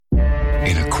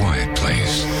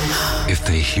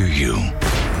They hear you.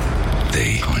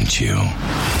 They hunt you.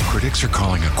 Critics are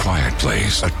calling A Quiet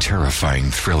Place a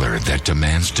terrifying thriller that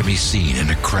demands to be seen in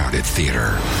a crowded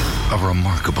theater. A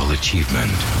remarkable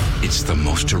achievement. It's the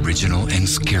most original and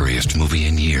scariest movie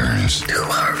in years. Who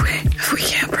are we if we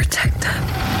can't protect them?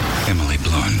 Emily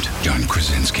Blunt, John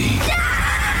Krasinski.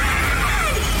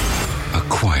 A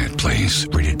Quiet Place,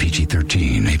 rated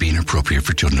PG-13, may be inappropriate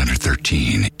for children under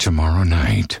 13. Tomorrow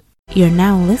night. You're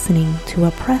now listening to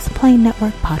a Press Play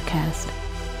Network podcast.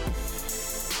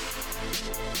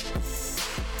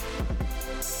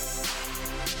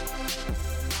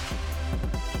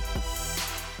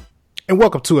 And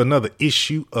welcome to another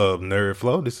issue of Nerd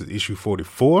Flow. This is issue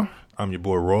 44. I'm your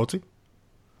boy Royalty.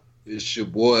 It's your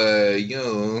boy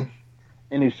Young.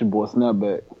 And it's your boy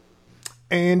Snapback.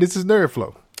 And this is Nerd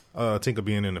Flow. Tinker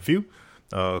being in a few.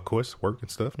 Of course, work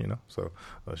and stuff, you know. So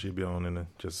she'll be on in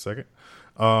just a second.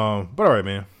 But all right,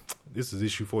 man. This is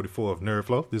issue 44 of Nerd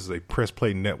Flow. This is a Press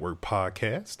Play Network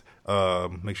podcast.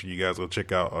 Make sure you guys go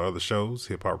check out our other shows.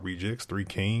 Hip Hop Rejects, Three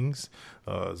Kings,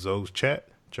 Zoe's Chat.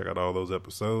 Check out all those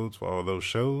episodes for all those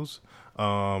shows.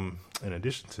 In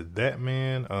addition to that,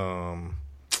 man,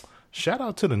 shout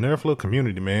out to the Nerdflow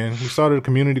community, man. We started a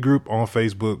community group on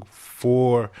Facebook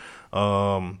for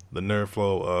the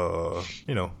Nerdflow,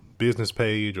 business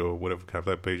page or whatever kind of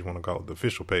that page you want to call it, the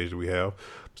official page that we have.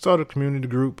 Started a community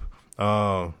group.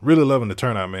 Really loving the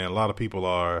turnout, man. A lot of people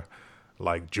are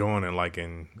like joining, like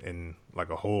in like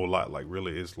a whole lot. Like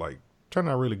really, it's like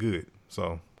turning out really good.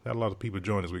 So. Had a lot of people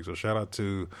join this week, so shout out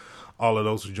to all of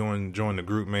those who join the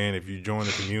group, man. If you join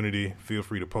the community, feel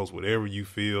free to post whatever you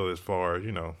feel as far as,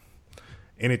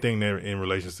 anything there in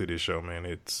relation to this show, man.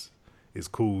 It's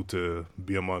cool to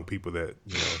be among people that,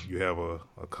 you have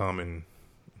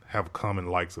common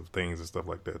likes of things and stuff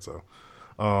like that. So,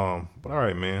 but all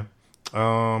right, man.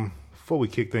 Before we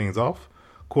kick things off,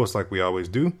 of course, like we always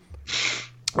do,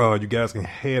 you guys can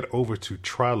head over to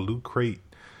 .com/nerdflow.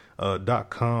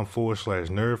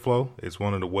 It's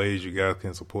one of the ways you guys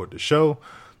can support the show.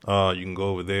 You can go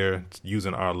over there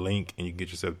using our link and you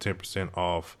get yourself 10%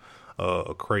 off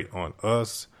a crate on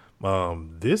us.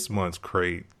 This month's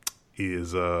crate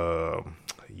is I'm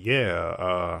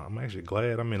actually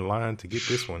glad I'm in line to get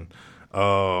this one.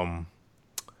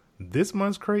 This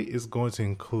month's crate is going to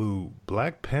include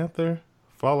Black Panther,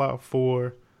 Fallout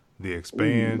 4, The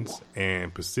Expanse,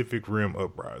 and Pacific Rim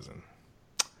Uprising.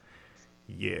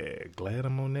 Yeah, glad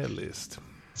I'm on that list.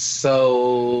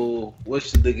 So,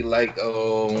 what's you looking like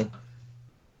on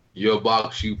your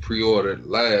box you pre-ordered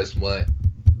last month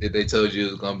that they told you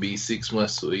it was going to be 6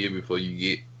 months to a year before you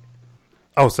get?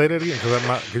 Oh, say that again,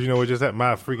 because you know what just happened?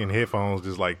 My freaking headphones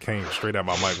just like came straight out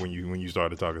my mic when you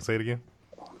started talking. Say it again.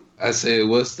 I said,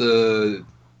 what's the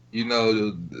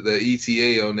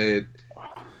ETA on that?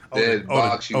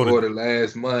 Box you ordered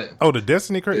last month. Oh, the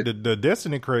Destiny crate. The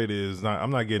Destiny crate is not. I'm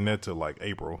not getting that till like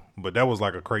April. But that was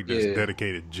like a crate that's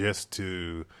dedicated just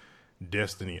to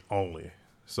Destiny only.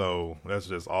 So that's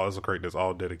just all. It's a crate that's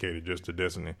all dedicated just to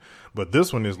Destiny. But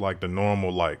this one is like the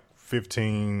normal like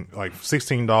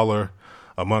 $16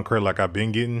 a month crate like I've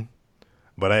been getting.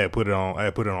 But I had put it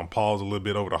on pause a little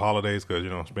bit over the holidays because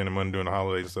spending money during the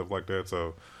holidays and stuff like that.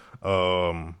 So,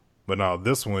 but now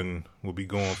this one will be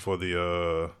going for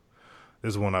the.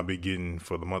 This one I'll be getting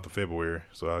for the month of February,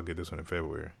 so I'll get this one in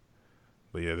February.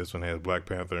 But yeah, this one has Black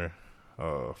Panther,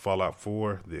 Fallout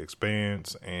 4, The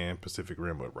Expanse, and Pacific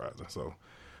Rim Uprising. So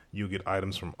you'll get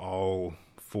items from all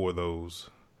four of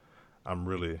those. I'm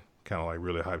really kind of like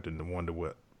really hyped and wonder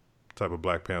what type of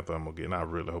Black Panther I'm gonna get, and I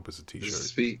really hope it's a t-shirt.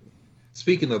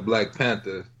 Speaking of Black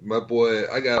Panther, my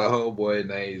boy, I got a homeboy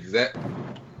named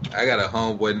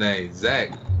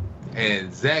Zach.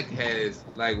 And Zach has,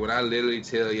 like, when I literally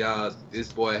tell y'all,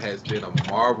 this boy has been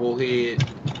a Marvel head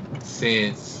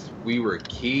since we were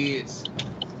kids.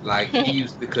 Like, he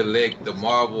used to collect the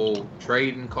Marvel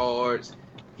trading cards.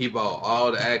 He bought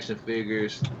all the action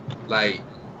figures. Like,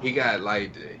 he got,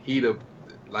 literally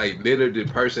the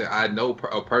person I know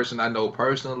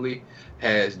personally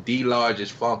has the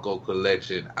largest Funko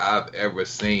collection I've ever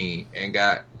seen and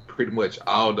got pretty much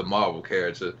all the Marvel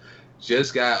characters.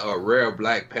 Just got a rare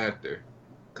Black Panther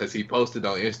because he posted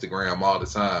on Instagram all the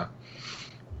time.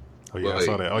 Oh yeah, I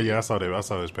saw that. I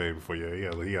saw his page before.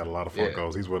 Yeah, he got a lot of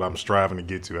Funkos. He's what I'm striving to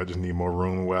get to. I just need more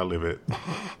room where I live at.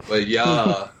 But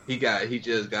y'all, he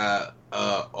just got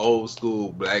old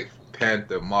school Black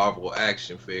Panther Marvel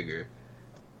action figure,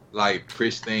 like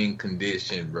pristine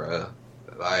condition, bruh.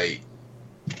 Like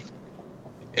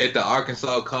at the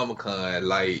Arkansas Comic-Con,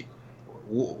 like.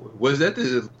 Was that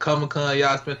the Comic-Con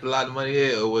y'all spent a lot of money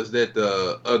at, or was that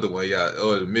the other one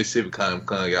or the Mississippi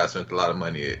Comic-Con y'all spent a lot of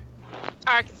money at?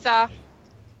 Arkansas.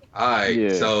 All right,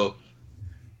 Yeah. so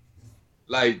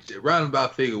like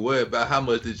roundabout figure, what about how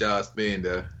much did y'all spend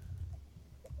there?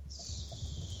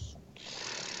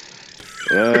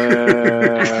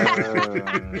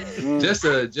 Just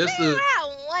a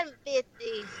Around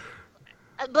 150,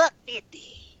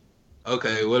 $150.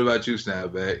 okay. What about you,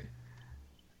 Snapback?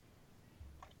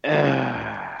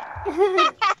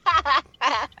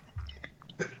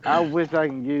 I wish I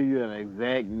can give you an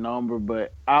exact number,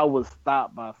 but I was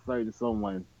stopped by certain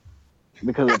someone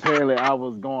because apparently I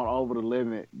was going over the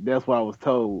limit. That's what I was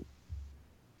told.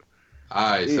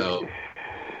 All right, so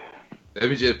let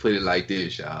me just put it like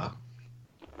this, y'all.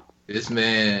 This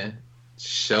man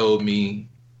showed me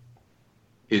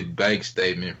his bank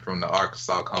statement from the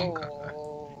Arkansas Comic Con.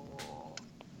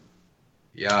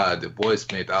 Yeah, the boy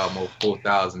spent almost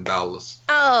 $4,000.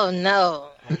 Oh no.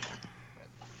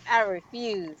 I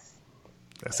refuse.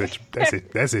 That's it.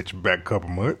 Your back couple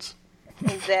months.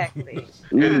 Exactly.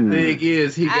 And the thing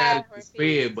is, he got it to refuse.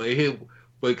 spend, but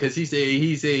because he said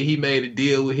he made a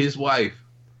deal with his wife.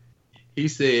 He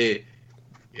said,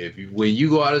 when you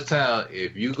go out of town,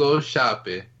 if you go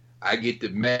shopping, I get to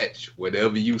match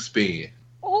whatever you spend.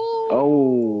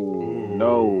 Oh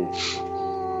no!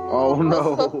 Oh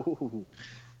no!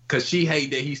 Cause she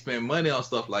hate that he spend money on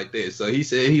stuff like that. So he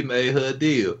said he made her a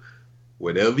deal.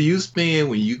 Whatever you spend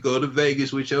when you go to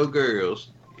Vegas with your girls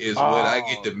is what I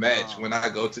get to match when I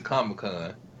go to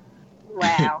Comic-Con.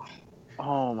 Wow.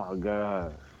 Oh my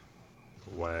god!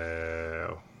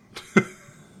 Wow.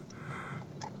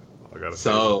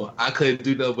 So I couldn't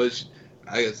do no much.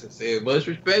 I guess I said much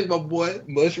respect, my boy.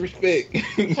 Much respect.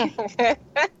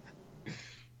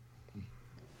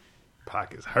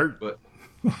 Pockets hurt. But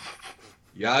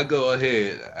y'all go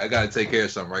ahead. I gotta take care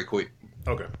of something right quick.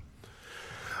 Okay.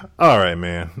 All right,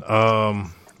 man.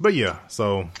 But yeah,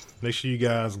 so make sure you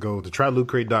guys go to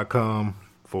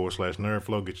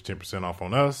trylootcrate.com/nerdflow. Get your 10% off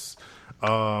on us.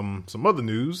 Some other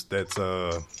news that's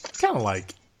kind of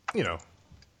like,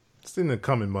 it's in the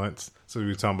coming months. So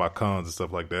we're talking about cons and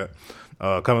stuff like that.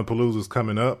 Comic Palooza is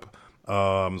coming up.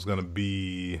 It's going to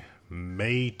be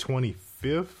May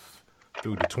 25th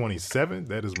through the 27th.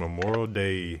 That is Memorial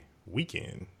Day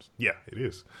weekend. Yeah, it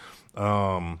is.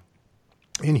 In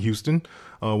Houston,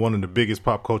 one of the biggest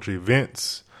pop culture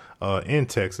events in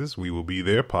Texas. We will be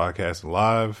there podcasting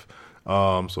live.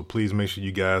 So please make sure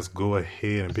you guys go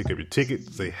ahead and pick up your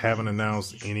tickets. They haven't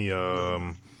announced any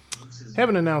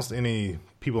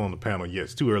people on the panel yet.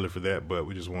 It's too early for that, but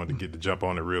we just wanted to get the jump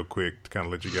on it real quick to kind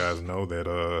of let you guys know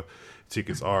that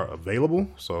tickets are available.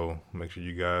 So make sure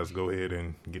you guys go ahead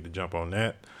and get the jump on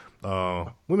that.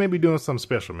 We may be doing something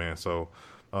special, man. So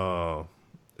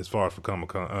as far as for Comic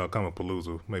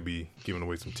Palooza, maybe giving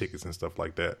away some tickets and stuff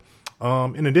like that.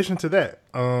 In addition to that,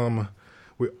 we're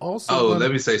also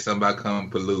let me say something about Comic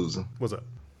Palooza. What's up?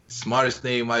 Smartest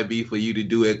thing might be for you to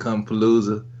do at Comic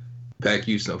Palooza, pack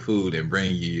you some food and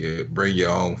bring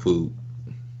your own food.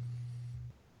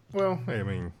 Well, I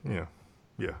mean, yeah.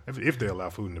 If they allow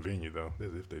food in the venue, though,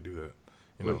 if they do that,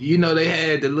 Well, they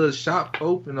had the little shop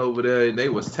open over there, and they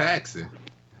was taxing.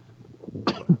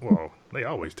 Well, they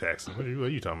always taxing. What are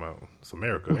you talking about? It's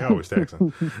America. They always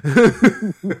taxing.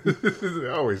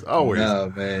 always.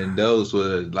 No, man, those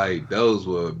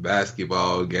were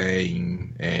basketball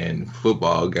game and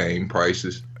football game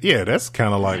prices. Yeah, that's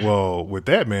kind of like, well, with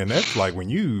that, man, that's like when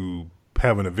you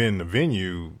have an event in the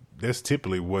venue, that's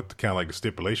typically what kind of like the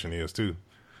stipulation is too.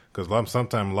 Because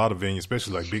sometimes a lot of venues,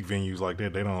 especially like big venues like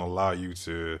that, they don't allow you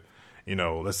to,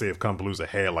 let's say if Compalooza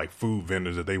had like food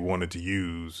vendors that they wanted to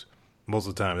use, most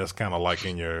of the time that's kind of like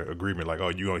in your agreement, like, oh,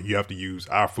 you have to use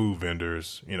our food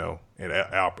vendors,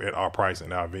 at our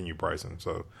pricing, our venue pricing.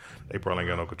 So they probably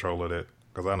ain't got no control of that,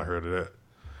 because I done heard of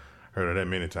that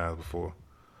many times before.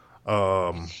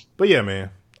 But yeah,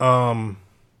 man.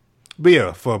 But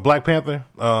yeah, for Black Panther,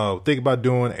 think about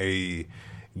doing a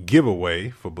giveaway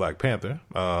for Black Panther.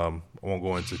 I won't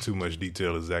go into too much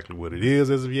detail exactly what it is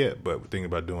as of yet, but we're thinking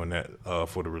about doing that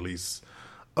for the release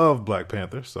of Black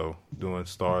Panther. So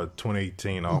start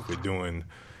 2018 off with doing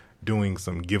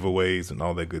some giveaways and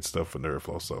all that good stuff for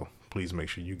Nerdflow. So please make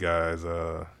sure you guys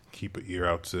keep an ear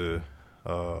out to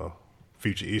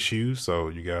future issues so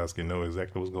you guys can know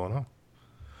exactly what's going on.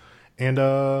 And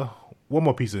one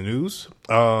more piece of news.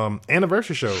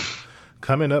 Anniversary show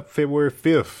coming up February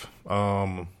 5th.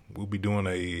 We'll be doing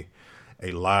a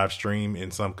live stream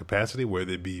in some capacity,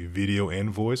 whether it be video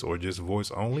and voice or just voice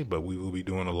only, but we will be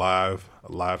doing a live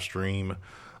stream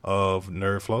of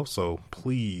Nerdflow. So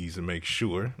please make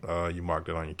sure you mark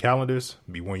that on your calendars.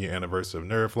 Be 1 year anniversary of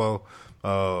Nerdflow.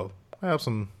 I have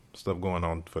some stuff going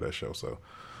on for that show, so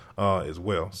as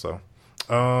well. So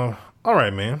all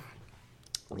right, man.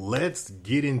 let's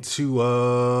get into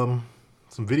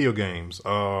some video games.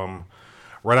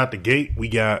 Right out the gate, we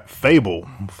got Fable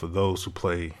for those who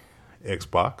play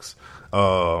Xbox.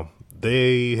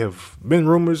 They have been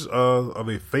rumors of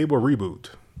a Fable reboot.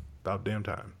 About damn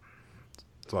time.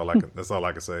 That's all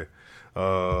I can say.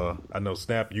 I know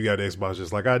Snap, you got Xbox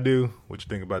just like I do. What you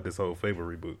think about this whole Fable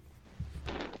reboot?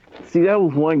 See, that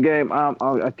was one game.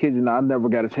 I kid you not, I never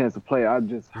got a chance to play. I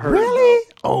just heard. Really?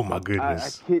 Oh my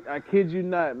goodness! I kid you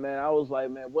not, man. I was like,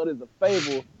 man, what is a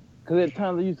Fable? Because at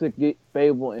times I used to get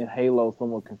Fable and Halo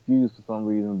somewhat confused for some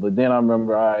reason. But then I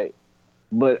remember, I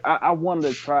wanted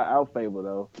to try out Fable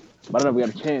though, but I never got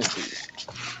a chance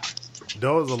to.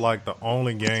 Those are like the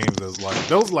only games those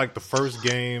are like the first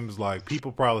games. Like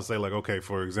people probably say, like, okay,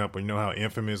 for example, you know how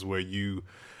Infamous, where you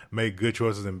make good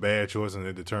choices and bad choices and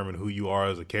it determine who you are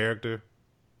as a character.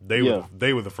 They were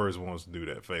the first ones to do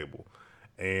that, Fable.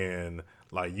 And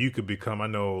like you could become, I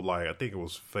know, like I think it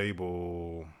was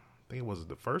Fable. I think it was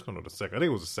the first one or the second. I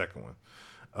think it was the second one.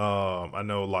 I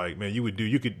know, like, man,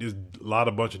 there's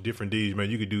a bunch of different deeds, man.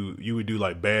 You would do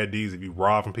like bad deeds if you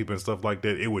rob from people and stuff like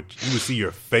that. You would see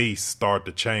your face start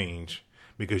to change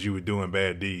because you were doing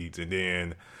bad deeds, and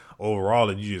then overall,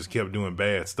 if you just kept doing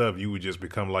bad stuff, you would just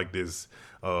become like this.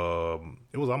 It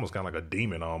was almost kind of like a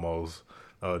demon almost.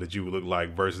 That you would look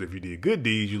like, versus if you did good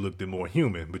deeds, you looked more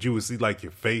human. But you would see like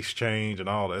your face change and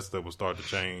all that stuff would start to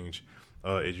change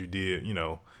as you did. You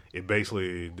know, it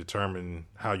basically determined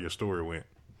how your story went.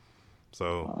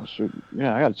 So,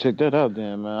 yeah, I gotta check that out,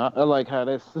 then, man. I like how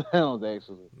that sounds.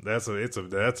 Actually, that's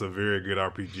a very good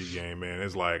RPG game, man.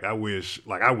 It's like I wish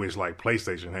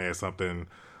PlayStation had something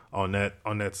on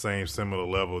that same similar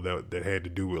level that had to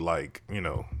do with, like, you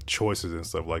know, choices and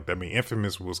stuff like that. I mean,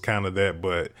 Infamous was kind of that,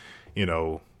 but you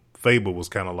know, Fable was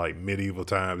kind of like medieval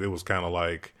times. It was kind of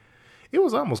like, it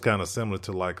was almost kind of similar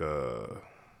to like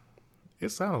it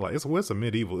sounded like it's a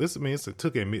medieval. It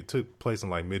took place in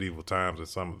like medieval times in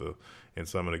some of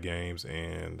the games,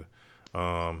 and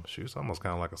it's almost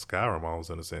kind of like a Skyrim almost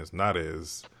in a sense, not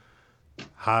as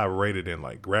high rated in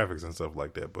like graphics and stuff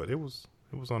like that, but it was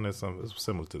on that something. It was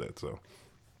similar to that. So,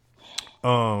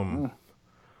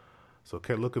 so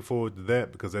kept looking forward to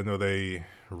that because I know they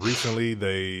recently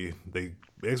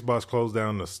Xbox closed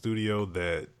down the studio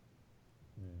that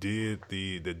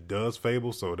does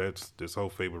Fable, so that's this whole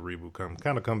Fable reboot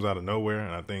kind of comes out of nowhere,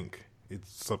 and I think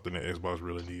it's something that Xbox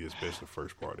really needs, especially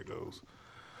first party goes.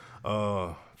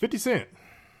 50 Cent.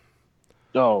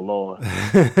 Oh Lord.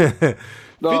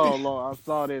 Lord, I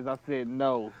saw this. I said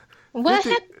no. What?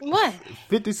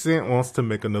 50 Cent wants to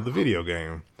make another video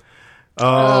game.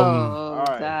 All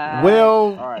right. God.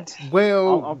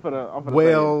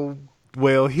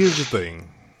 Well, here's the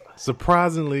thing.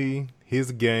 Surprisingly,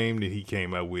 his game that he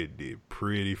came out with did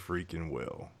pretty freaking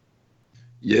well.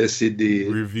 Yes, it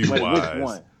did. Review-wise. Which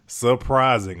one?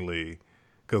 Surprisingly.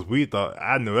 Because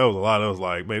I knew there was a lot of us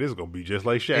like, man, this is going to be just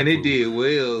like Shaq. And it did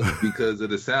well because of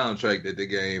the soundtrack that the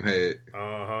game had.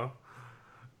 Uh-huh.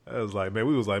 I was like,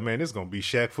 man, this is going to be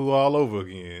Shaq Fu all over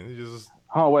again. It just...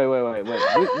 Oh, wait.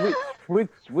 Which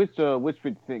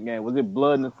 50 Cent game? Was it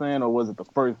Blood in the Sand or was it the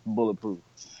first Bulletproof?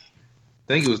 I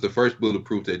think it was the first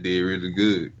Bulletproof that did really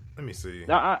good. Let me see.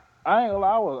 Now, I ain't gonna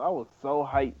lie, I was so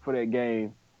hyped for that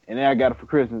game, and then I got it for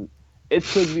Christmas. It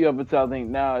took me up until I think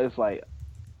now it's like,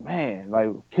 man, like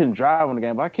couldn't drive on the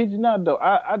game. But I kid you not though,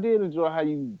 I did enjoy how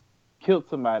you killed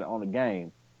somebody on the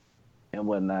game and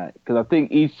whatnot. Because I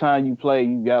think each time you play,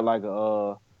 you got like it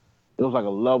was like a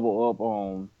level up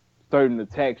on certain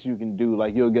attacks you can do.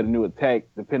 Like you'll get a new attack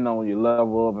depending on your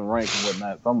level up and rank and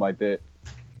whatnot, something like that.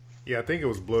 Yeah, I think it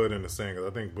was Blood in the Sand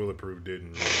because I think Bulletproof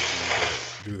didn't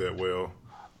do that well.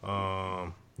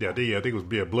 I think it was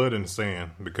Blood in the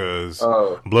Sand because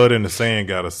Blood in the Sand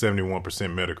got a 71%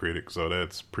 Metacritic, so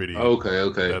that's pretty.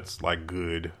 Okay. That's like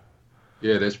good.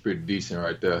 Yeah, that's pretty decent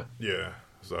right there. Yeah,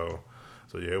 so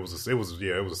yeah, it was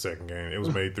a second game. It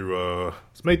was made through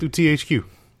THQ.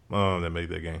 That made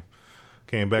that game.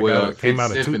 Came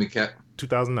out in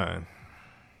 2009.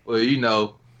 Well, you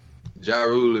know, Ja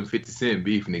Rule and 50 Cent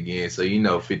beefing again, so you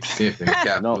know 50 Cent finna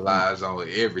capitalize on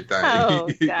everything. Oh,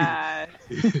 God.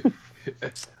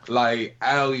 Like,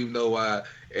 I don't even know why,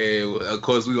 and of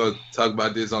course we're going to talk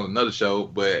about this on another show,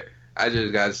 but I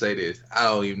just got to say this. I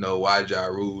don't even know why Ja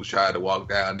Rule tried to walk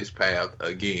down this path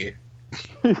again.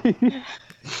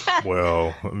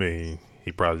 Well, I mean,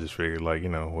 he probably just figured, like,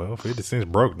 50 Cent's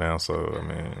broke now, so, I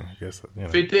mean, I guess,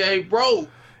 50 ain't broke.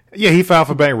 Yeah, he filed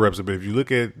for bankruptcy, but if you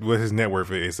look at what his net worth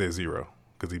is, it says zero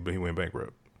because he went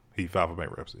bankrupt. He filed for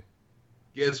bankruptcy.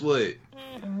 Guess what?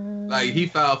 Like, he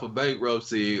filed for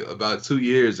bankruptcy about 2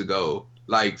 years ago.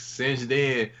 Like, since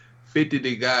then, 50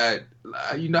 that got,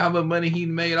 you know how much money he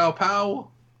made off Power?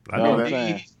 I know Oh, that.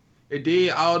 man. And then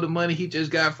all the money he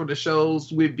just got from the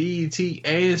shows with BET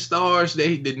and Stars,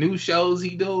 the new shows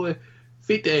he doing,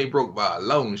 50 ain't broke by a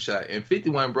long shot. And 50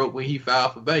 wasn't broke when he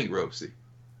filed for bankruptcy.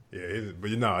 Yeah, but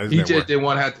you know, his He net just worth. didn't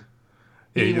want to have to.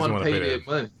 Yeah, He he didn't just want want to to pay pay that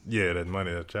money. Yeah, that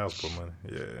money, that child support money.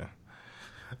 Yeah.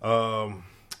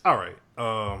 All right.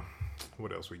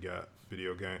 What else we got?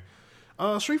 Video game.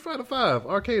 Street Fighter V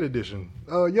Arcade Edition.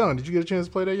 Young, did you get a chance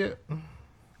to play that yet?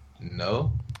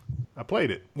 No. I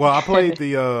played it. Well, I played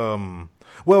the.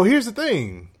 Well, here's the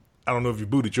thing. I don't know if you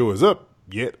booted yours up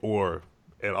yet or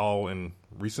at all in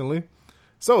recently.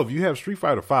 So if you have Street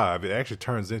Fighter V, it actually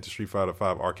turns into Street Fighter V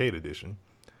Arcade Edition.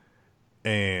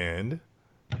 And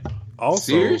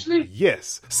also, Seriously?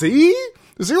 yes. See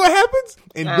what happens?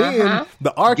 And then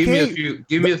the arcade.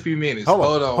 Give me a few minutes.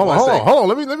 Hold on.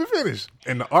 Let me finish.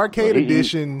 In the arcade Wait.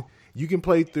 edition, you can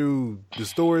play through the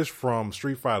stories from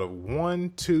Street Fighter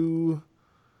 1, 2,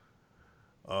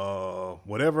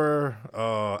 whatever.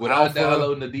 Without Alpha.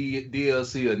 downloading the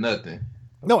DLC or nothing.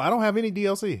 No, I don't have any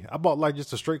DLC. I bought like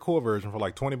just a straight core version for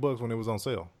like $20 when it was on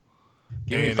sale.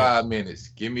 Give me 5 minutes.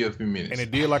 Give me a few minutes. And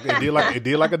it did like a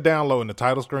download, and the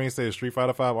title screen says Street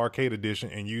Fighter V Arcade Edition,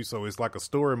 and so it's like a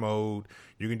story mode.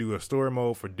 You can do a story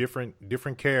mode for different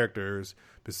characters,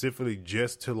 specifically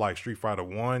just to like Street Fighter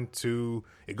 1, 2.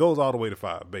 It goes all the way to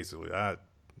 5, basically.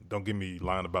 Don't get me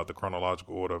lying about the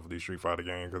chronological order of these Street Fighter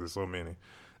games because there's so many.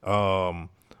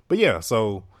 But yeah,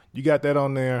 so you got that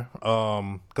on there.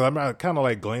 Because I kind of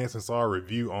like glanced and saw a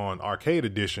review on Arcade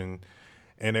Edition.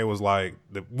 And it was like,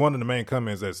 one of the main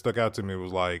comments that stuck out to me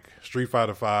was like, Street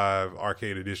Fighter V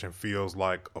Arcade Edition feels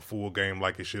like a full game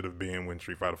like it should have been when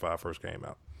Street Fighter V first came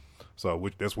out. So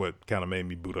that's what kind of made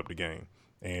me boot up the game.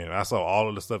 And I saw all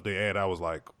of the stuff they added. I was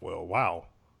like, well, wow.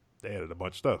 They added a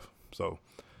bunch of stuff. So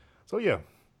yeah.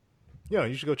 Yeah,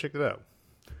 you should go check it out.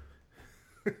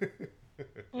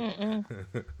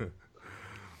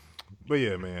 But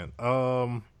yeah, man.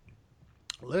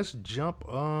 Let's jump.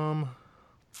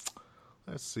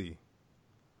 Let's see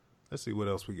what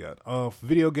else we got.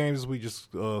 Video games, we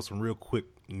just some real quick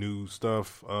news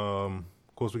stuff. Of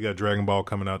course, we got Dragon Ball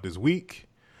coming out this week.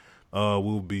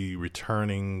 We'll be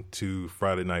returning to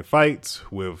Friday Night Fights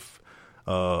with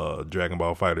Dragon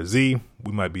Ball Fighter Z.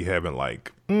 We might be having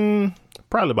like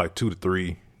probably like 2 to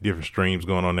 3 different streams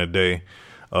going on that day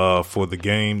for the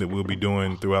game that we'll be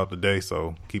doing throughout the day.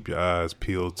 So keep your eyes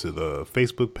peeled to the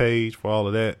Facebook page for all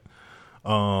of that.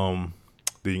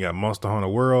 Then you got Monster Hunter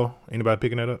World. Anybody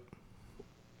picking that up?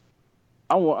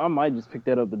 I might just pick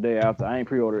that up the day after. I ain't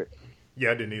pre-order it. Yeah,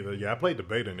 I didn't either. Yeah, I played the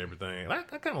beta and everything. I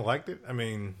kind of liked it. I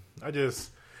mean, you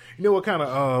know what kind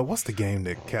of, what's the game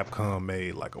that Capcom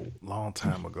made like a long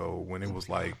time ago when it was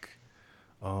like,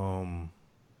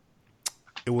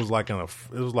 it was like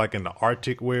in the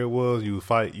Arctic where it was. You would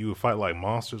fight like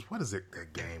monsters. What is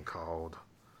that game called?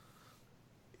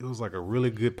 It was like a really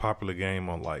good popular game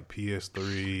on like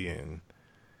PS3 and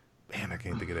man, I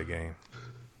can't think of that game.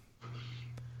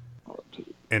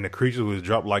 And the creatures would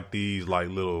drop like these like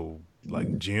little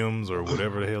like gems or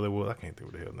whatever the hell it was. I can't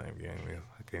think what the hell the name of the game is.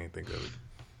 I can't think of it.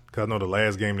 Cause I know the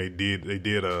last game they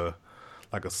did a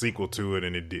like a sequel to it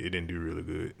and it didn't do really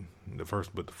good. The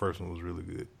first one was really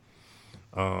good.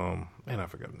 Man, I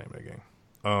forgot the name of that game.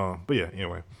 But yeah,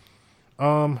 anyway.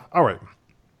 All right.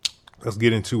 Let's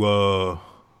get into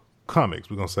comics.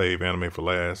 We're gonna save anime for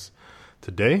last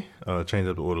today. Change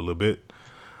up the order a little bit.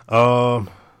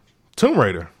 Tomb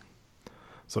Raider.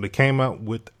 So they came out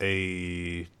with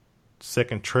a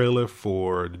second trailer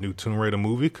for the new Tomb Raider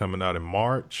movie coming out in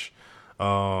March.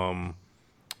 How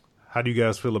do you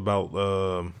guys feel about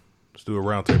let's do a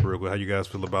round table real quick. How you guys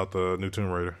feel about the new Tomb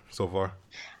Raider so far?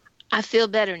 I feel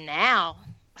better now.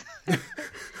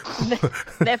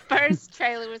 That first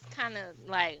trailer was kind of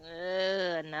like,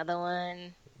 another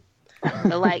one.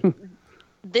 But like,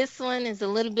 this one is a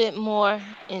little bit more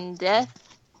in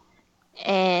depth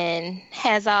and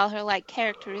has all her like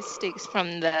characteristics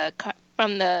from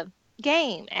the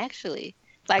game. Actually,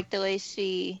 like the way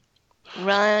she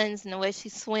runs and the way she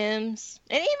swims,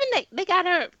 and even they got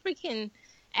her freaking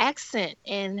accent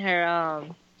and her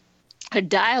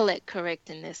dialect correct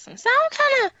in this one. So I'm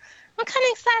kind of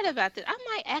excited about this. I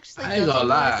might actually I ain't gonna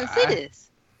lie. and see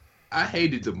this. I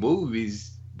hated the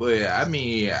movies, but I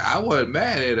mean, I wasn't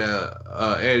mad at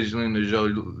Angelina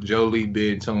Jolie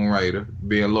being Tomb Raider,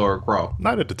 being Laura Croft.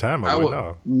 Not at the time, I would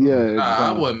know. Yeah,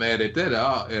 I wasn't mad at that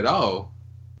at all.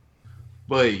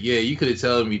 But yeah, you could have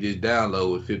told me this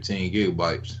download was 15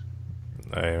 gigabytes.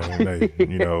 Hey,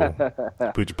 you know,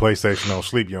 put your PlayStation on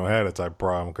sleep, you don't have that type of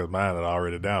problem because mine had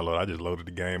already downloaded. I just loaded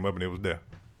the game up and it was there.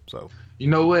 So you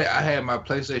know what? I had my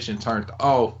PlayStation turned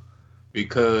off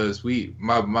because we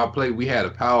had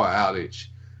a power outage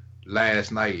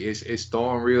last night. It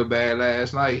stormed real bad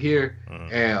last night here,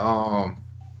 and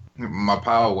my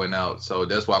power went out. So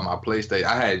that's why my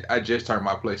PlayStation. I just turned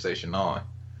my PlayStation on.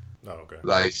 Oh, okay.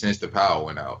 Like since the power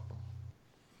went out.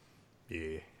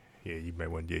 Yeah, you might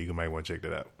want to check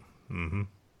that out.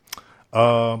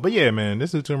 But yeah, man,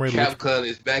 this is Tomb Raider. Capcom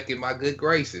is back in my good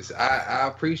graces. I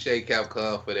appreciate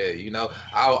Capcom for that. You know,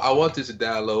 I want this to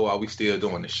download while we still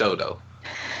doing the show though.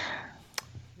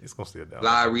 It's gonna still download.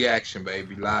 Live reaction,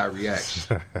 baby, live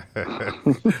reaction.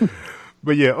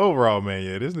 But yeah, overall, man,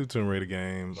 yeah, this new Tomb Raider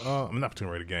game, not Tomb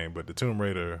Raider game, but the Tomb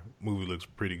Raider movie looks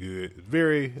pretty good.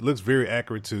 It looks very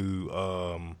accurate to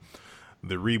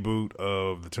the reboot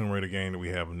of the Tomb Raider game that we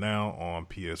have now on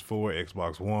PS4,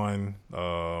 Xbox One,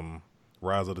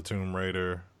 Rise of the Tomb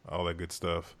Raider, all that good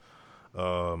stuff.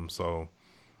 So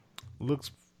looks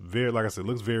very, like I said,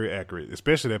 looks very accurate,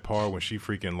 especially that part when she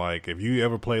freaking, like, if you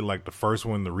ever played like the first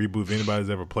one, the reboot, if anybody's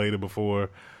ever played it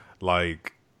before,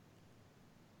 like,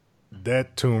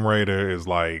 that Tomb Raider is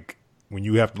like when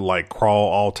you have to like crawl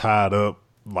all tied up,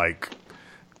 like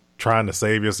trying to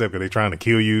save yourself because they're trying to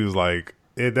kill you. Is like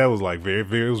that was like very,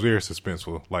 very, it was very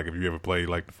suspenseful. Like if you ever played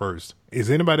like the first,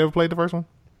 is anybody ever played the first one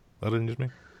other than just me?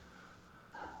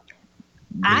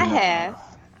 I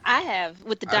have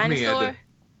with the dinosaur.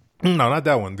 No, not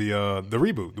that one. The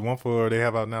reboot, the one they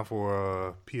have out now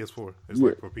for PS4. It's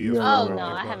like for PS4. Oh no,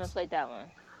 I haven't played that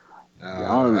one.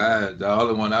 The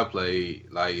only one I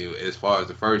played, like as far as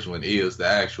the first one, is the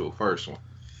actual first one.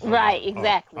 Right,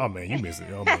 exactly. Oh man, you missing?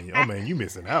 Oh man, you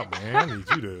missing out, man. I need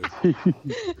you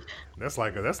to. That's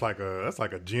like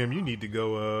a gem you need to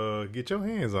go get your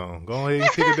hands on. Go ahead and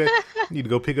pick up that. You need to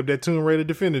go pick up that Tomb Raider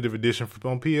Definitive Edition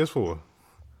on PS4.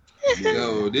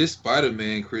 Yo, this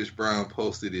Spider-Man Chris Brown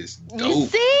posted is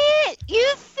dope.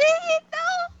 You see it though.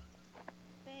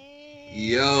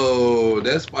 Yo,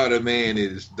 that Spider-Man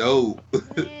is dope.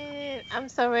 Man, I'm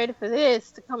so ready for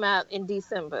this to come out in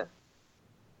December.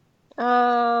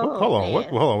 Oh, hold on,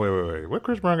 wait. What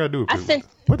Chris Brown got to do with it?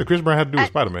 What did Chris Brown have to do with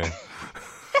Spider-Man?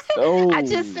 I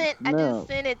just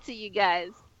sent it to you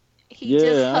guys. He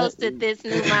just posted this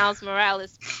new Miles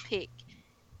Morales pic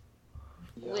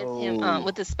with him,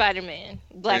 with the Spider-Man.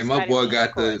 Hey, my boy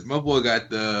got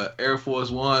the Air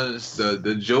Force Ones,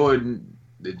 the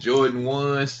Jordan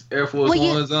ones, Air Force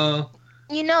Ones on.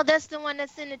 You know that's the one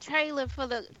that's in the trailer for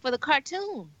the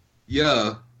cartoon.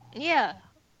 Yeah. Yeah.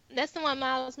 That's the one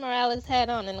Miles Morales had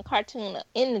on in the cartoon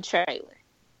in the trailer.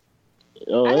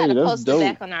 Oh, I gotta post dope.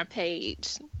 it back on our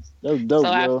page. That's dope,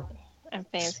 yo. Our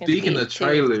fans Speaking of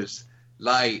trailers,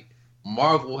 like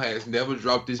Marvel has never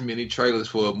dropped this many trailers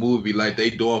for a movie like they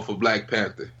doing for Black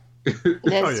Panther.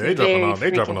 They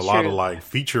dropping a lot of like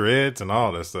featurettes and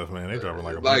all that stuff, man. They dropping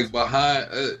like behind,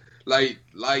 like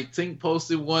Tink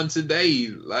posted one today,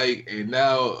 like, and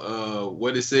now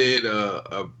what it said,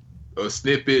 a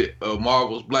snippet of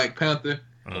Marvel's Black Panther.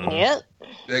 Yep.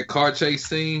 That car chase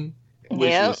scene,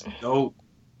 which was dope.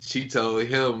 She told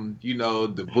him, you know,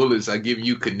 the bullets are giving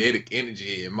you kinetic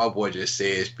energy, and my boy just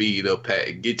said, "Speed up,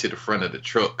 Pat, get to the front of the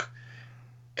truck,"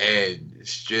 and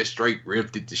just straight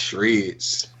ripped it to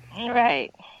shreds.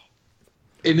 Right.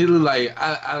 And it look like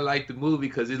I like the movie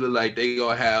because it look like they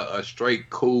gonna have a straight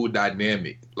cool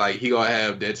dynamic. Like he gonna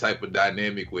have that type of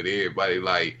dynamic with everybody.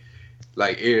 Like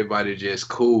everybody just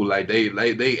cool. Like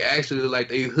they actually look like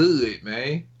they hood,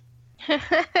 man.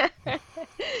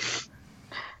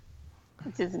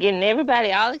 Just getting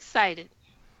everybody all excited.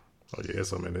 Oh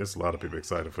yes, I mean there's a lot of people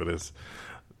excited for this.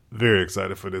 Very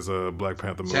excited for this Black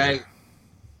Panther movie.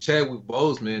 Chadwick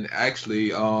Boseman actually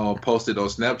posted on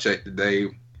Snapchat today.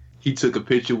 He took a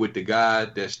picture with the guy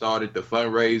that started the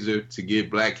fundraiser to get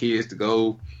black kids to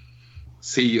go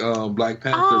see Black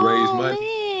Panther raise money.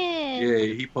 Man. Yeah,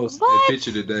 he posted that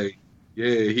picture today.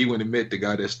 Yeah, he went and met the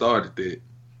guy that started it.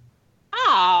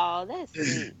 Oh, that's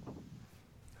sweet.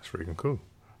 That's freaking cool.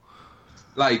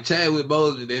 Like Chadwick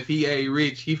Boseman, if he ain't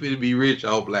rich, he finna be rich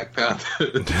on Black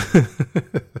Panther.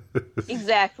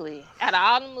 Exactly. Out of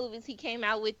all the movies he came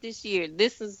out with this year,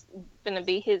 this is gonna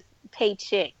be his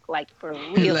paycheck, like for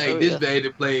real. Like this man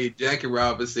that played Jackie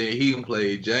Robinson, he done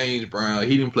played James Brown,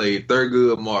 he done played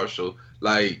Thurgood Marshall.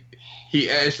 Like he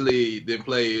actually then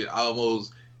played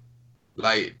almost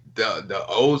like the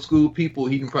old school people.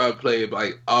 He can probably play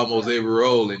like almost every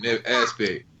role in that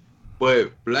aspect.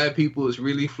 But black people is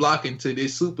really flocking to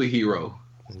this superhero.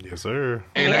 Yes, sir.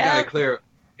 And I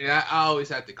And I always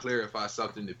have to clarify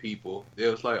something to people. They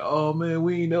was like, "Oh man,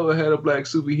 we ain't never had a black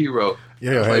superhero."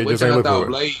 Yeah, I was like, what just ain't y'all look thought for it.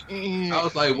 Blade? I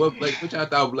was like, what y'all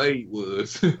thought Blade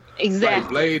was? Exactly. Like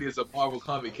Blade is a Marvel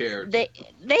comic character. They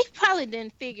probably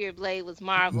didn't figure Blade was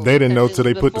Marvel. They didn't know because till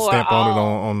it they was put the before stamp on it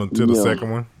all- on to the Yeah. second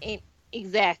one.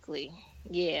 Exactly.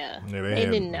 Yeah. They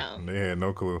had, didn't know. They had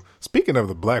no clue. Speaking of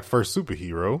the black first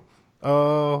superhero,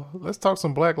 let's talk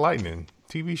some Black Lightning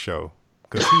TV show,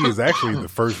 because he is actually the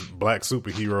first black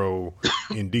superhero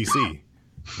in DC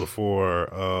before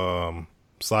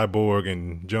Cyborg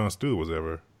and Jon Stewart was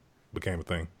ever became a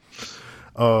thing.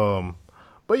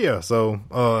 But yeah, so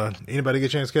anybody get a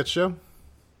chance to catch the show?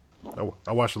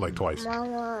 I watched it like twice. I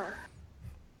ain't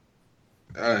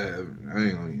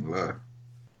gonna even lie.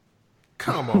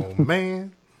 Come on,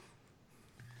 man.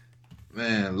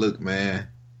 Man, look, man.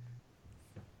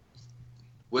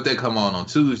 What they come on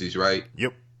Tuesdays, right?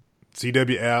 Yep.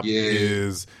 CW app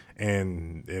is,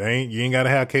 and you ain't got to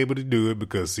have cable to do it,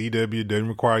 because CW doesn't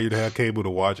require you to have cable to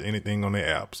watch anything on the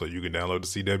app. So you can download the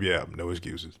CW app. No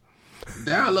excuses.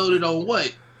 Download it on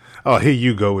what? Oh, here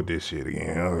you go with this shit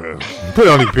again. Okay. Put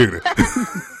it on the computer.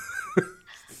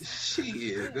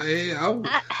 Shit, man.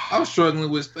 I'm struggling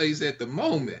with space at the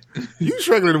moment. You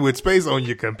struggling with space on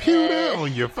your computer,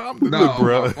 on your phone? No, Look, on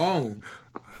bro. my phone.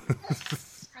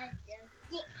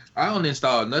 I don't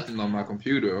install nothing on my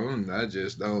computer. I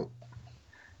just don't.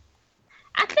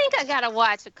 I think I gotta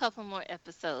watch a couple more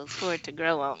episodes for it to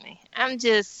grow on me. I'm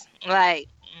just like,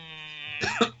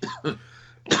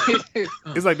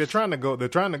 It's like they're trying to go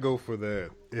for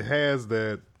that. It has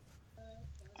that,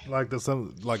 like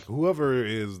whoever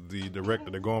is the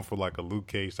director, they're going for like a Luke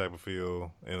Cage type of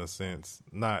feel in a sense.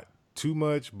 Not too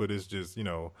much, but it's just,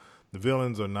 the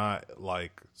villains are not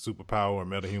like superpower or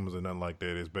metahumans or nothing like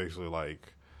that. It's basically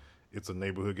like it's a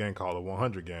neighborhood gang called the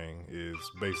 100 Gang. Is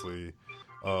basically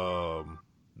the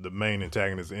main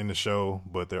antagonist in the show,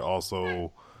 but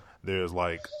there's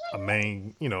like a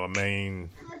main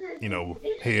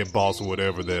head boss or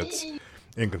whatever that's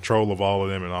in control of all of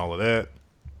them and all of that.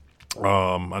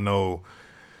 I know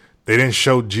they didn't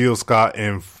show Jill Scott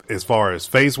as far as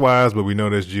face wise, but we know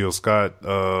that's Jill Scott.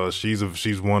 She's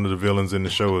one of the villains in the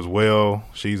show as well.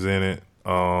 She's in it.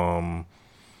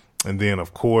 And then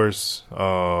of course,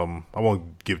 I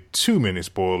won't give too many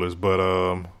spoilers, but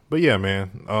yeah,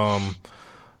 man.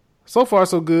 So far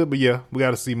so good, but yeah, we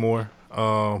got to see more.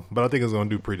 But I think it's gonna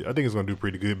do pretty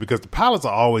good, because the pilots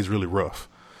are always really rough.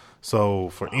 So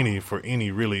for any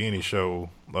show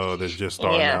that's just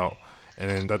starting out,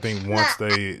 and I think once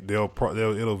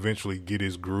it'll eventually get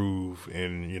its groove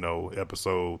in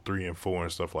episode 3 and 4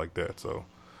 and stuff like that. So,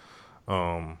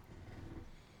 but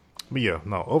yeah,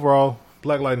 no, overall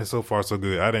Black Lightning so far so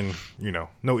good. I didn't no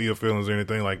ill feelings or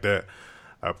anything like that.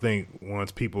 I think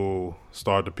once people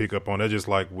start to pick up on that, just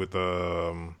like with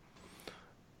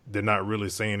they're not really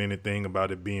saying anything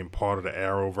about it being part of the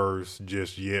Arrowverse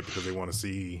just yet, because they want to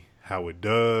see how it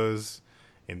does.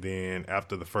 And then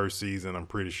after the first season, I'm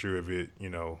pretty sure if it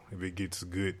gets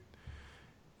good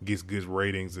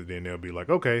ratings, and then they'll be like,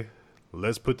 okay,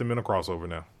 let's put them in a crossover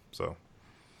now. So,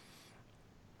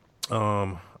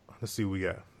 let's see what we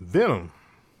got. Venom.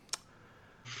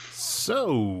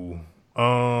 So,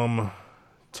 Tom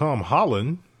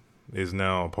Holland is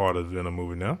now a part of the Venom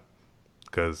movie now,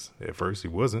 because at first he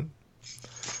wasn't.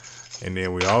 And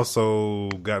then we also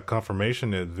got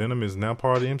confirmation that Venom is now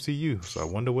part of the MCU. So I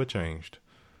wonder what changed.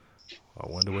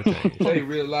 They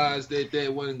realized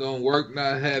that wasn't going to work,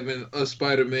 not having a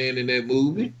Spider-Man in that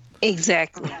movie.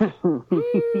 exactly.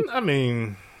 I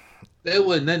mean, There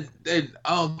was nothing.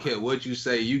 I don't care what you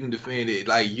say. You can defend it.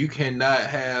 Like, you cannot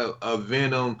have a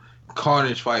Venom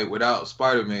Carnage fight without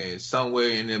Spider-Man somewhere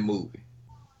in that movie.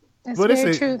 That's but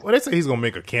very true. they say he's gonna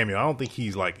make a cameo. I don't think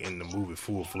he's like in the movie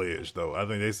full fledged though. I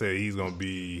think they say he will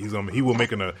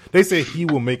make they say he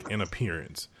will make an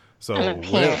appearance. So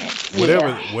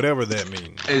whatever that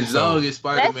means. As long as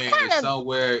Spider-Man is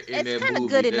somewhere in that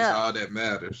movie, that's all that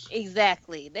matters.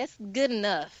 Exactly. That's good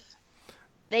enough.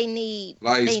 They need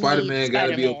Spider-Man got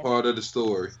to be a part of the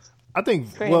story. I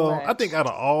think. I think out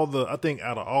of all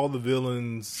the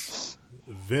villains,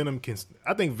 Venom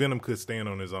could stand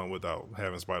on his own without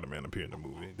having Spider-Man appear in the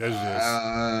movie. That's just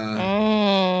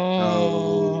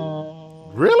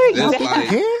no. Really. That's You think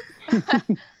he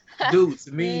can? Dude,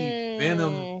 to me,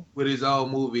 Venom with his own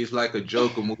movie is like a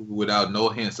Joker movie without no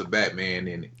hints of Batman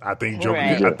in it. I think Joker.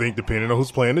 Right. I think depending on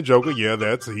who's playing the Joker,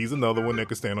 he's another one that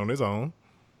could stand on his own.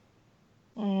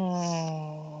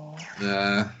 Nah.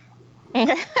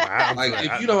 Like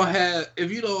if you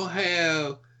don't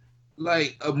have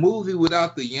like a movie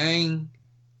without the Yang,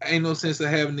 ain't no sense of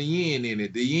having the yin in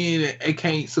it. The yin, it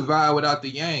can't survive without the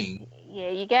yang. Yeah,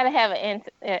 you gotta have an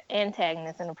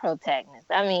antagonist and a protagonist.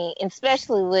 I mean,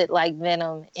 especially with like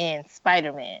Venom and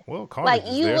Spider-Man. Well, Carnage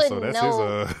like is you there, so wouldn't that's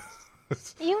know.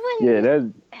 his. You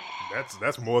wouldn't. Yeah,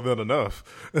 That's more than enough.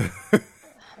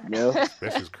 yeah.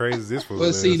 That's as crazy as this was.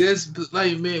 But see, that's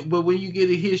like, man. But when you get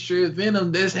a history of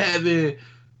Venom, that's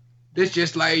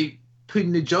just like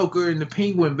putting the Joker and the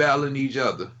Penguin battling each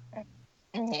other.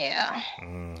 Yeah.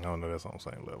 I don't know. That's on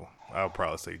the same level. I'll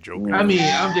probably say Joker. I mean,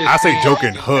 I say Joker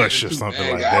and Hush or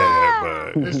something like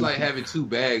that. But it's like having two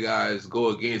bad guys go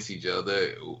against each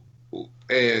other,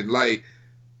 and like,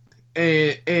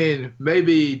 and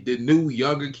maybe the new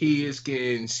younger kids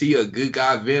can see a good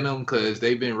guy Venom because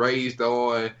they've been raised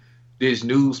on this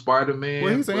new Spider-Man.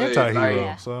 Well, he's an anti-hero.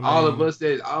 Like, so, I mean, all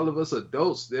of us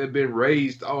adults that have been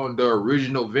raised on the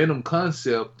original Venom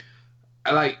concept.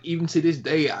 Like, even to this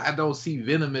day, I don't see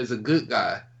Venom as a good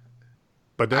guy.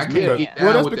 But that's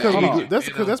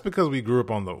because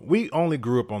we only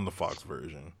grew up on the Fox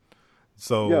version.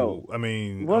 So I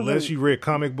mean, unless you read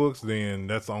comic books, then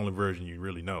that's the only version you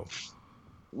really know.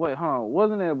 Wait,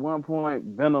 wasn't at one point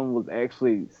Venom was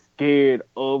actually scared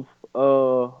of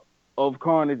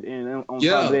Carnage, and on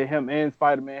top of that, him and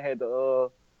Spider-Man had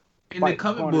to in the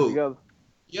comic book together.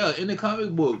 Yeah, in the comic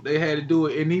book, they had to do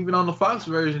it. And even on the Fox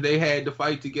version, they had to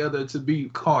fight together to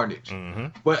beat Carnage.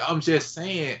 Mm-hmm. But I'm just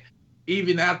saying,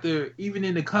 even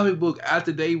in the comic book,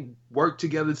 after they worked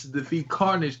together to defeat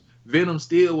Carnage, Venom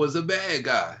still was a bad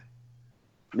guy.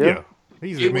 Yeah.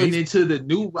 It went into the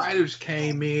new writers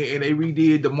came in and they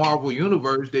redid the Marvel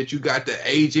Universe that you got the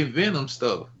Agent Venom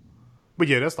stuff. But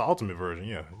yeah, that's the ultimate version.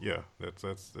 Yeah. That's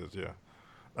yeah.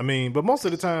 I mean, but most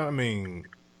of the time, I mean,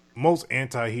 most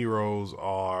anti-heroes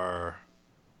are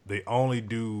they only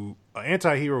do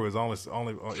anti-hero is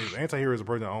anti-hero is a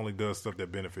person that only does stuff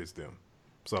that benefits them.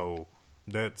 So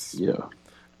that's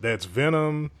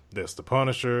Venom, that's the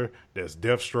Punisher, that's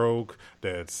Deathstroke,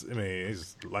 it's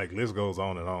like list goes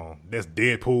on and on. That's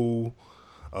Deadpool.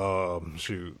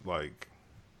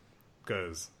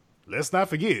 Because let's not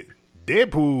forget,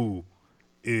 Deadpool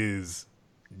is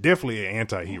definitely an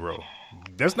anti-hero.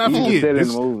 Let's not forget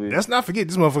this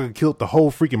motherfucker killed the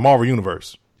whole freaking Marvel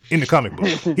universe in the comic book.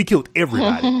 He killed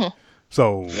everybody.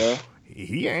 So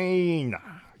he ain't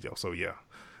yeah.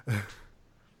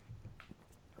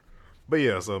 But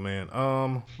yeah, so man,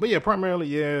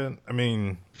 primarily, I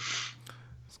mean,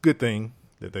 it's a good thing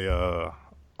that they are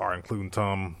including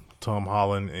Tom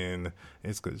Holland, and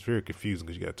it's very confusing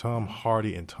because you got Tom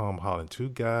Hardy and Tom Holland, two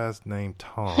guys named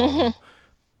Tom,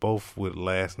 both with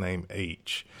last name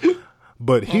H.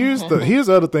 But here's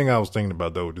the other thing I was thinking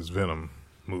about though with this Venom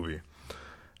movie.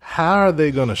 How are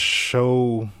they gonna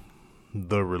show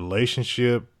the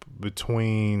relationship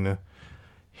between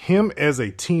him as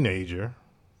a teenager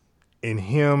and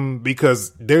him, because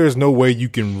there's no way you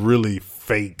can really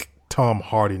fake Tom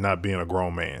Hardy not being a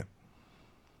grown man.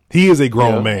 He is a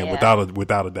grown man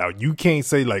without a doubt. You can't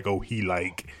say like, oh, he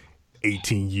like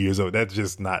 18 years old. That's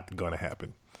just not gonna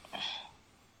happen.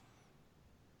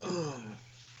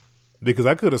 Because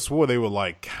I could have swore they were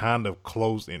like kind of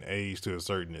close in age to a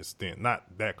certain extent.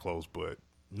 Not that close, but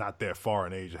not that far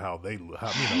in age. How they look, how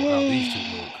these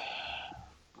two look.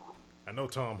 I know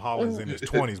Tom Holland's in his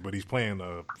 20s, but he's playing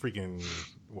a freaking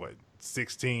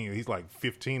 16. He's like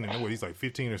 15, and he's like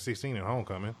 15 or 16 in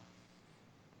Homecoming.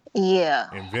 Yeah.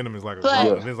 And Venom is like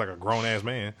a grown ass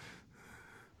man.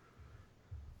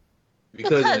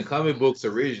 Because in the comic books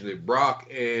originally, Brock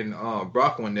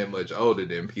wasn't that much older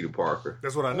than Peter Parker.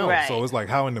 That's what I know. Right. So it's like,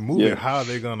 how in the movie, how are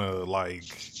they gonna like?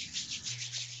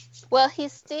 Well, he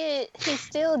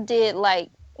still did like,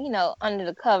 under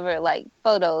the cover like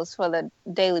photos for the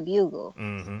Daily Bugle.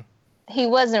 Mm-hmm. He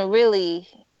wasn't really.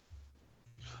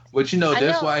 But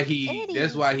that's why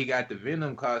he got the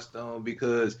Venom costume,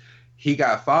 because he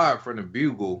got fired from the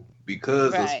Bugle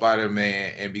because of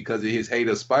Spider-Man and because of his hate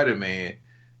of Spider-Man.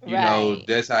 You know,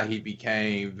 that's how he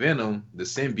became Venom, the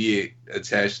symbiote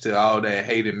attached to all that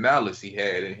hate and malice he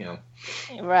had in him.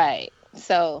 Right.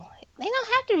 So they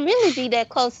don't have to really be that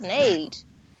close in age,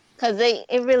 because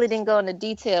it really didn't go into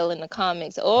detail in the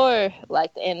comics or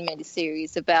like the animated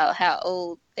series about how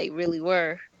old they really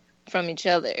were from each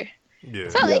other. Yeah.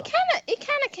 So it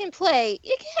kind of can play.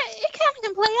 It kind of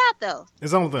can play out though.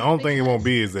 It's the only thing it won't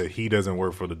be is that he doesn't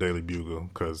work for the Daily Bugle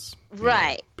because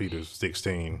Peter's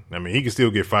 16. I mean, he can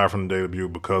still get fired from the Daily Bugle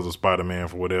because of Spider-Man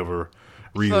for whatever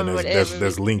reason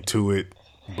that's linked to it.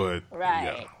 But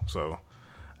so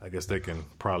I guess they can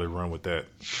probably run with that.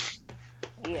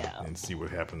 Yeah. And see what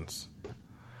happens.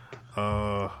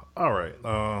 All right.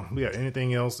 Yeah.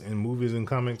 Anything else in movies and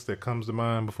comics that comes to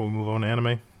mind before we move on to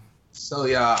anime? So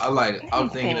I'm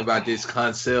thinking about this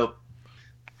concept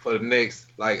for the next.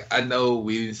 Like, I know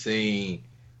we've seen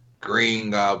Green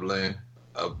Goblin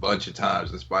a bunch of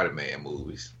times in Spider-Man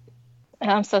movies.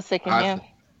 I'm so sick of him.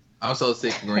 I'm so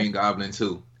sick of Green Goblin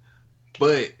too.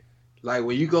 But like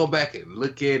when you go back and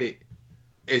look at it,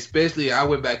 especially I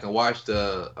went back and watched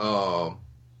the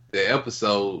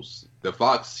episodes, the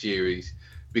Fox series,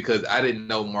 because I didn't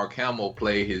know Mark Hamill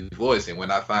played his voice, and when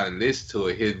I finally listened to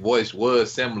it, his voice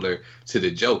was similar to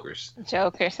the Joker's.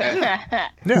 Yeah.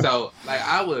 So like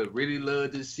I would really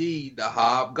love to see the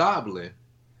Hobgoblin,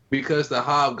 because the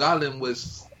Hobgoblin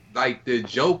was like the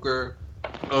Joker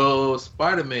of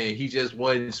Spider-Man. He just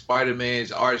wasn't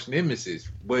Spider-Man's arch nemesis.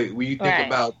 But when you think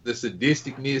about the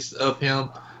sadisticness of him,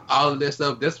 all of that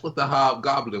stuff, that's what the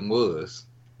Hobgoblin was.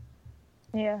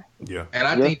 Yeah. And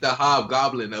I think the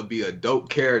Hobgoblin will be a dope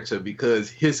character, because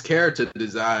his character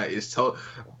design is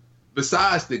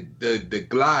besides the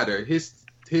glider, his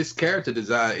character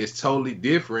design is totally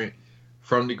different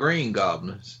from the Green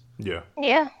Goblins. Yeah.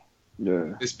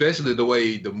 Especially the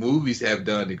way the movies have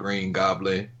done the Green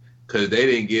Goblin, because they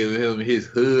didn't give him his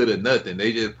hood or nothing.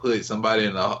 They just put somebody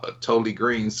in a totally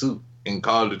green suit and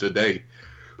called it a day.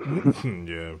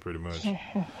 Yeah, pretty much.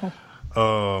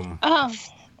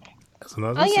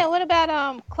 What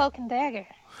about Cloak and Dagger?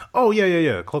 Oh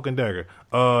yeah. Cloak and Dagger.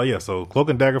 So Cloak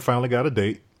and Dagger finally got a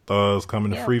date. It's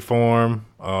coming to Freeform.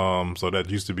 So that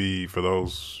used to be, for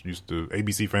those used to,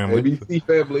 ABC Family. ABC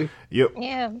Family. Yep.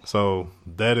 Yeah. So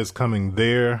that is coming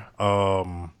there.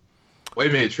 Wait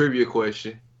a minute, trivia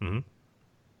question. Mm-hmm.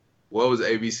 What was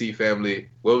ABC Family?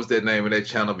 What was the name of that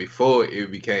channel before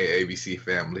it became ABC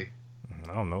Family?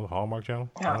 I don't know. Hallmark Channel?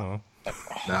 I don't know.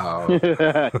 No.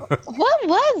 What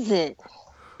was it?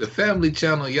 The Family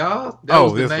Channel, y'all. That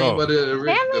was the name of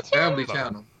the Family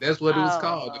Channel. That's what it was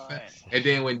called. And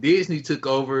then when Disney took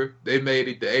over, they made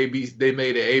it the ABC. They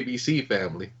made it ABC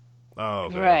Family. Oh,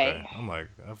 okay, right. Okay. I'm like,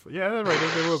 that's right.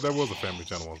 That was a Family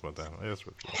Channel once upon a time. That's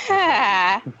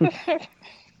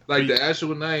Like the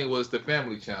actual name was the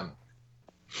Family Channel.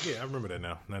 Yeah, I remember that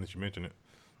now. Now that you mention it.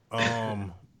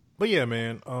 But yeah,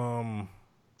 man.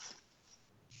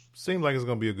 Seems like it's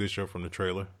gonna be a good show from the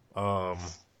trailer. Well,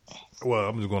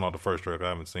 I'm just going off the first trailer. I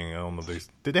haven't seen it. I don't know if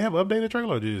did they have an updated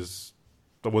trailer,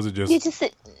 or was it just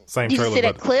same trailer? You see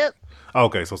that clip? Oh,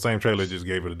 okay, so same trailer, just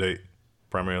gave it a date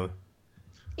primarily.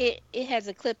 It has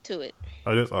a clip to it.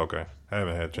 Oh, just okay. I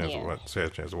haven't had a chance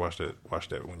to watch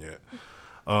that one yet.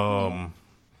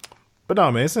 But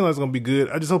no, man, it seems like it's gonna be good.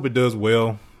 I just hope it does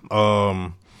well.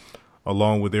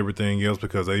 Along with everything else,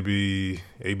 because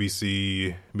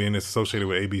ABC being associated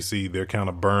with ABC, they're kind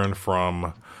of burned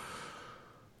from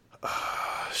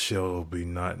shall be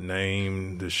not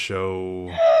named, the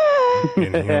show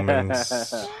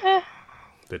Inhumans,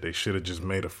 that they should have just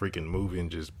made a freaking movie and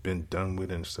just been done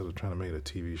with it instead of trying to make a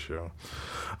TV show.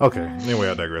 Okay, anyway,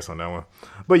 I digress on that one.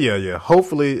 But yeah,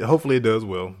 hopefully it does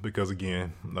well, because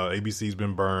again, ABC's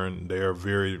been burned. They are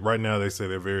right now they say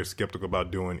they're very skeptical about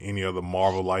doing any other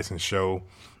Marvel licensed show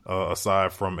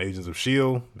aside from Agents of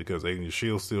S.H.I.E.L.D., because Agents of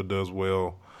S.H.I.E.L.D. still does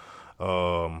well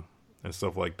and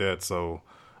stuff like that. So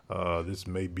this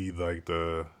may be like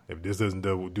if this doesn't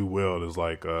do well, it's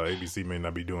like ABC may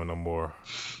not be doing no more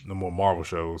Marvel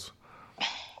shows.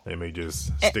 They may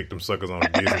just stick them suckers on a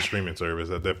Disney streaming service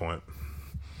at that point.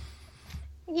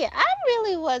 Yeah, I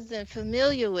really wasn't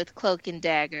familiar with Cloak and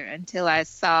Dagger until I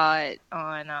saw it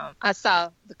on. I saw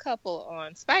the couple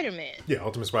on Spider-Man. Yeah,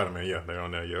 Ultimate Spider-Man. Yeah, they're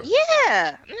on there. Yeah. Yeah,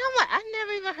 and I'm like, I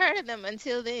never even heard of them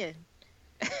until then.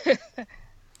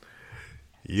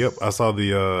 Yep, I saw the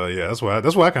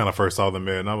that's why I kind of first saw them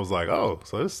there, and I was like, oh,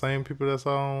 so it's the same people that's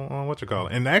on what you call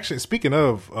it. And actually, speaking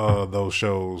of those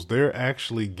shows, they're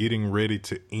actually getting ready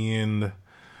to end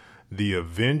the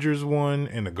Avengers one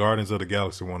and the Guardians of the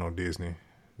Galaxy one on Disney.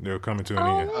 They're coming to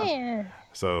an end. Man.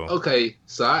 So okay,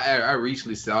 so I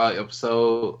recently saw an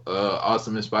episode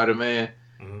Awesome and Spider-Man,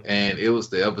 and it was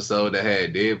the episode that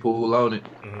had Deadpool on it.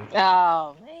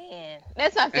 Oh man,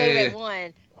 that's my favorite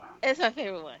one. That's my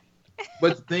favorite one.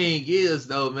 But the thing is,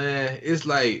 though, man, it's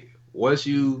like once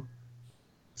you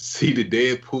see the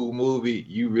Deadpool movie,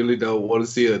 you really don't want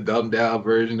to see a dumbed down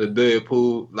version of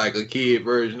Deadpool, like a kid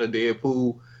version of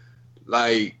Deadpool.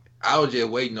 Like, I was just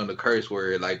waiting on the curse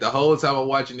word. Like, the whole time I'm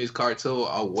watching this cartoon,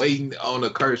 I'm waiting on the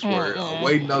curse word. I'm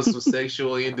waiting on some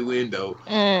sexual innuendo.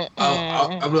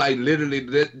 I'm like, literally,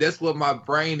 that's what my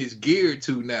brain is geared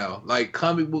to now. Like,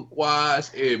 comic book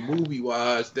wise and movie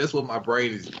wise, that's what my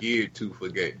brain is geared to for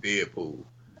Deadpool.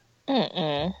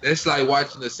 That's like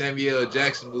watching the Samuel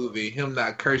Jackson movie and him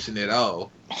not cursing at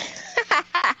all.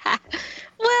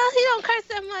 Well, he don't curse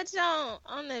that much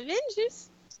on the Avengers.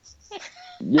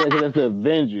 Yeah, 'cause that's the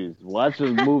Avengers. Watch a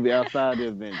movie outside the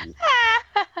Avengers,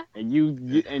 and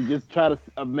you and just try to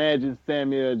imagine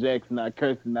Samuel L. Jackson not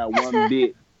cursing not one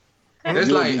bit. That's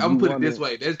You'll like be- I'm you put it wonder- this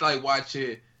way. That's like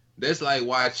watching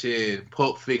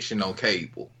Pulp Fiction on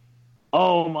cable.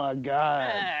 Oh my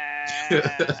god!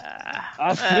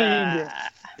 I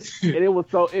seen it,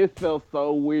 and it felt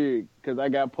so weird because I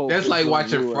got Pulp That's like Fiction on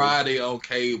watching Blu-ray. Friday on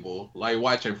cable. Like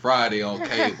watching Friday on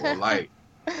cable. Like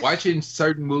watching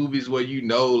certain movies where you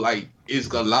know like it's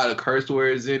got a lot of curse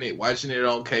words in it. Watching it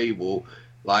on cable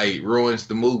like ruins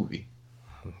the movie.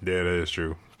 Yeah, that is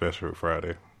true, especially for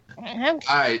Friday. All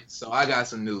right, so I got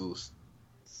some news.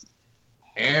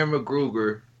 Aaron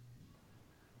McGruger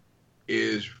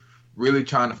is really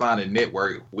trying to find a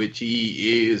network, which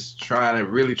he is trying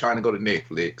to go to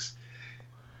Netflix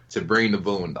to bring the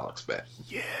Boondocks back.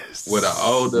 Yes. With an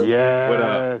older,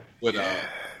 Yes. with a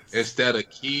instead of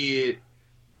kid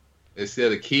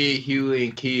Huey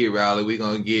and kid Riley, we're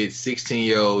gonna get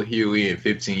 16-year-old Huey and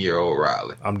 15-year-old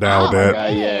Riley. I'm down with that.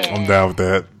 God, yeah. I'm down with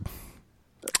that.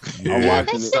 I'm Yeah.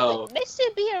 watching They it. should, they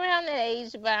should be around that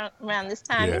age around this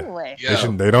time Yeah. anyway. Yeah.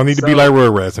 They don't need to be like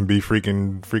Rugrats and be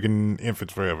freaking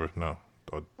infants forever. No.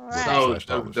 Or- Right.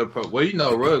 So well, you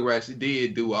know, Rugrats he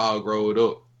did do all growed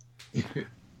up,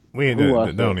 we ain't Who that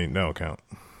watched don't count.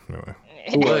 Anyway,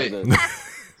 Who was but that?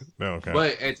 they don't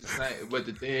count. but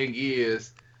the thing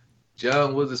is,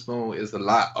 John Witherspoon is a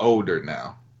lot older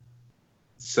now,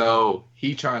 so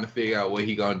he trying to figure out what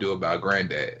he gonna do about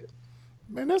Granddad.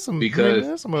 Man, there's some Because-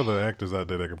 there's some other actors out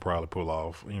there that could probably pull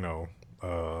off.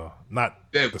 Not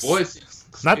That the- voice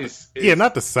not is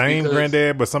not the same because-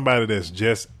 Granddad, but somebody that's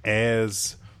just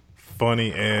as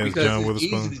funny as because John it's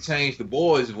easy Witherspoon. to change the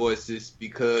boys' voices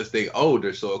because they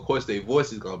older, so of course their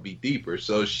voice is gonna be deeper.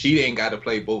 So she ain't got to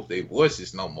play both their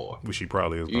voices no more. Which she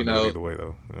probably is You going to do know- either way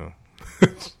though. Yeah.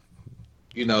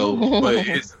 You know, but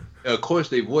it's of course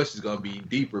their voice is gonna be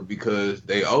deeper because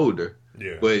they older.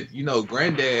 Yeah. But you know,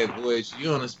 Granddad voice, you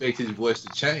don't expect his voice to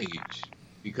change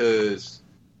because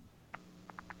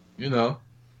you know.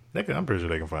 I'm pretty sure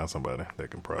they can find somebody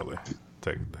that can probably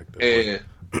take that way.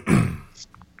 And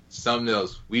something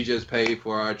else, we just paid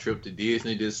for our trip to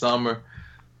Disney this summer,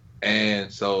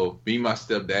 and so me, my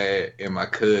stepdad, and my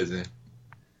cousin,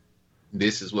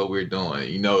 this is what we're doing.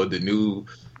 You know, the new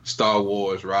Star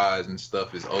Wars rides and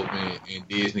stuff is open in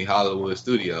Disney Hollywood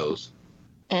Studios,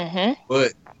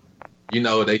 but you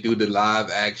know they do the live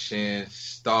action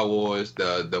Star Wars,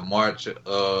 the March, the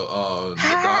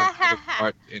Dark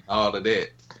March, and all of that.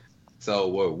 So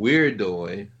what we're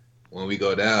doing when we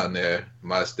go down there,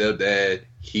 my stepdad,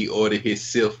 he ordered his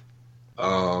Sith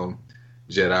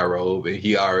Jedi robe, and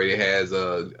he already has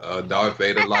a Darth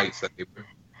Vader lightsaber.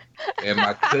 And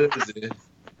my cousin,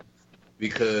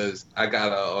 because I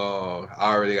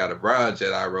already got a brown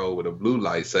Jedi robe with a blue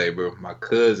lightsaber. My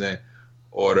cousin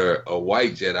ordered a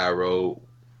white Jedi robe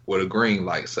with a green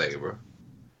lightsaber.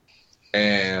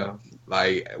 And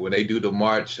like when they do the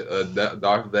march of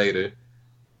Darth Vader,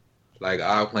 like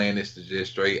our plan is to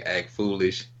just straight act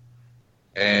foolish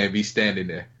and be standing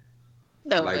there.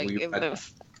 No, Like,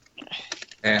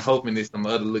 and hoping there's some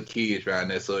other little kids around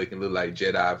there so it can look like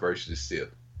Jedi versus Sith.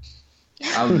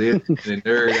 I'm literally finna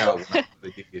nerd out when I go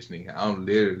to Disney. I'm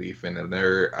literally finna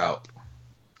nerd out.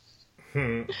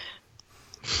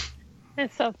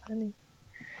 That's so funny.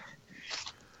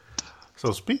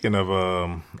 So speaking of,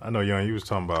 I know Young, you was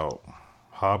talking about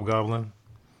Hobgoblin.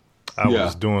 I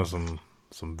was doing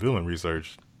some villain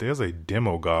research. There's a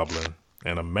demo goblin,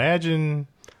 and imagine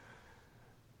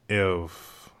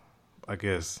if, I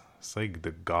guess, say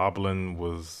the goblin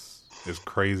was as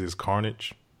crazy as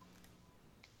Carnage.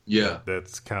 Yeah.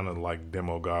 That's kind of like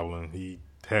demo goblin. He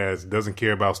doesn't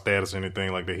care about status or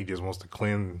anything like that. He just wants to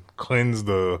cleanse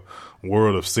the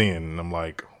world of sin. And I'm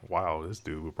like, wow, this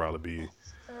dude would probably be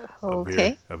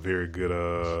a very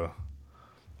good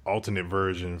alternate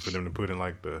version for them to put in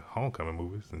like the Homecoming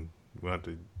movies, and we'll have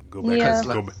to go back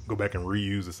go back and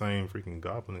reuse the same freaking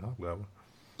goblin and Hobgoblin.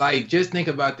 Like, just think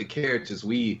about the characters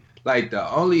the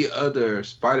only other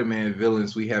Spider-Man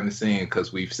villains we haven't seen,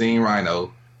 because we've seen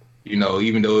Rhino, you know,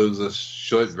 even though it was a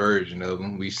short version of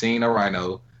him. We've seen a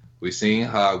Rhino, we've seen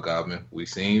Hobgoblin, we've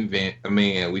seen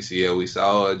we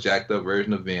saw a jacked up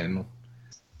version of Venom.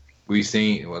 We've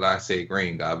seen,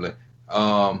 Green Goblin.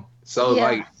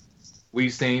 Like,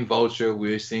 we've seen Vulture,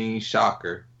 we've seen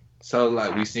Shocker. So,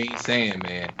 like, we've seen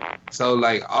Sandman. So,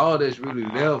 like, all that's really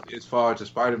left as far as the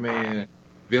Spider-Man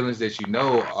villains that you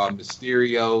know are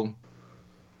Mysterio.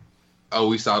 Oh,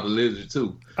 we saw the Lizard,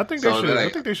 too. I think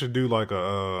they should do like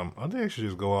I think they should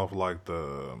just go off like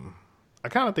the I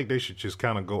kind of think they should just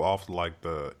kind of go off like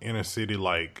the inner city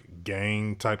like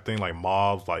gang type thing, like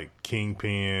mobs, like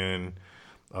Kingpin,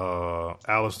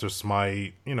 Alistair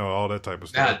Smite, all that type of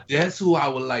stuff. Now that's who I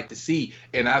would like to see,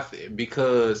 and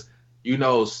because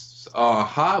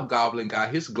Hobgoblin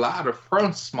got his glider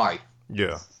from Smite.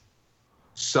 Yeah.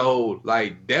 So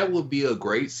like that would be a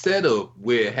great setup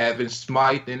with having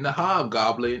Smite and the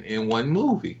Hobgoblin in one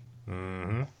movie.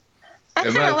 Mm-hmm. I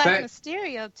kind of like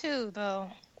Mysterio too, though.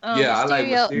 Yeah, I like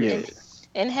Mysterio.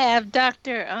 And have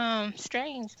Doctor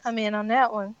Strange come in on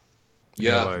that one.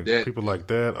 Yeah, like people like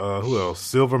that. Who else?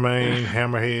 Silvermane,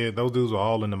 Hammerhead. Those dudes are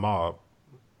all in the mob.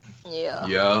 Yeah.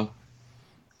 Yeah.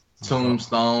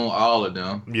 Tombstone, all of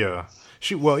them. Yeah.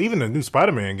 Well, even the new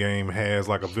Spider-Man game has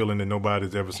like a villain that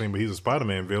nobody's ever seen, but he's a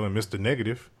Spider-Man villain, Mr.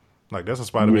 Negative. Like that's a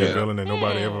Spider-Man villain that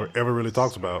nobody ever really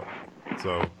talks about.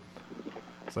 So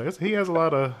he has a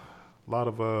lot of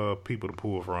people to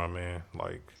pull from, man.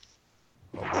 Like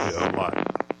a lot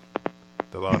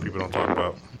that a lot of people don't talk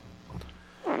about.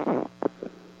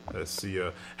 Let's see.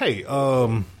 Hey,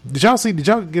 did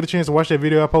y'all get a chance to watch that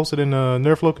video I posted in the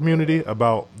Nerdflow community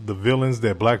about the villains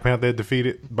that Black Panther had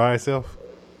defeated by itself?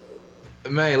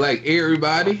 Man, like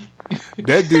everybody.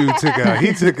 That dude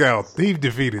he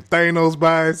defeated Thanos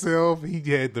by himself. He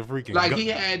had the freaking he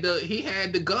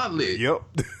had the gauntlet. Yep.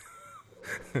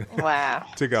 Wow.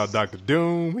 Took out Dr.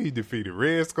 Doom. He defeated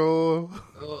Red Skull.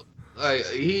 Like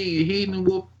he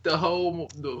whooped the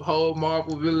whole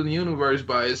Marvel villain universe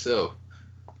by itself.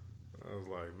 I was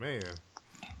like, man,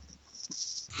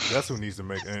 that's who needs to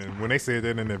make. And when they said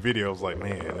that in the video, I was like,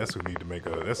 man, that's who need to make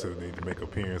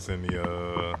appearance in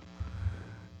the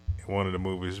in one of the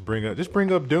movies. Just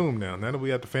bring up Doom now. Now that we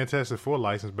got the Fantastic Four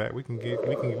license back, we can get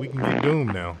Doom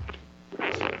now.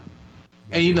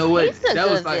 And you know what? He's a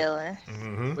good villain.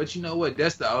 Mm-hmm. But you know what?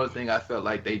 That's the other thing I felt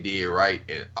like they did right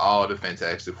in all the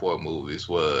Fantastic Four movies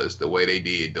was the way they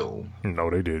did Doom. No,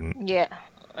 they didn't. Yeah.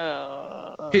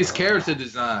 His character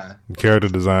design. Character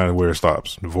design is where it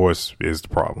stops. The voice is the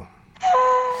problem.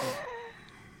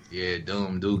 Yeah,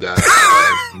 Doom do got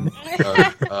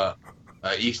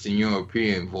Eastern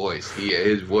European voice.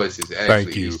 His voice is actually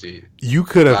Thank you. Eastern. You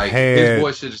could have had his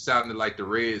voice should have sounded like the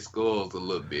Red Skulls a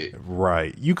little bit.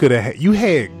 Right. You could have you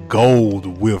had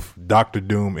gold with Doctor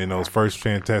Doom in those first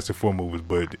Fantastic Four movies,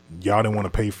 but y'all didn't want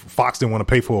to pay. Fox didn't want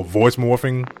to pay for a voice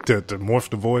morphing to morph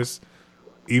the voice,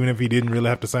 even if he didn't really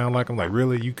have to sound like him. Like,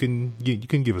 really, you couldn't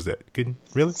give us that? Couldn't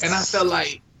really? And I felt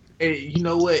like, you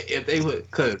know what? If they would,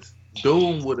 because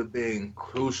Doom would have been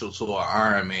crucial to an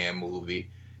Iron Man movie.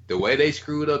 The way they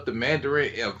screwed up the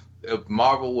Mandarin, if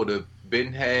Marvel would have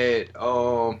had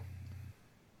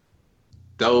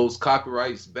those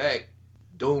copyrights back,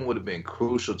 Doom would have been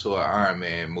crucial to an Iron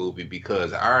Man movie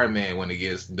because Iron Man went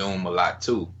against Doom a lot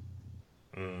too.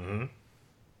 Mm-hmm.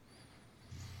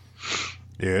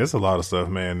 Yeah, it's a lot of stuff,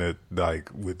 man, that like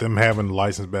with them having the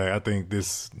license back, I think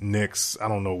this next, I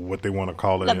don't know what they want to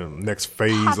call it, next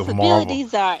phase of Marvel.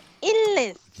 Possibilities are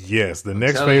endless. Yes, the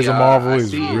next phase of Marvel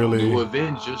is really New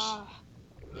Avengers.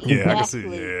 Yeah,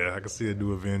 Exactly. I can see a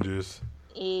new Avengers.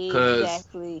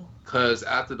 Exactly. Because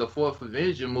after the fourth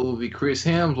Avenger movie, Chris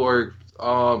Hemsworth's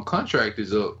contract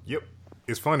is up. Yep.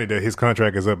 It's funny that his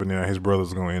contract is up and now his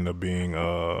brother's going to end up being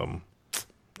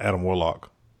Adam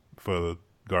Warlock for the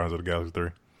Guardians of the Galaxy 3.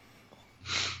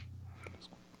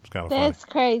 It's kind of funny. That's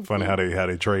crazy. Funny how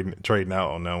they trading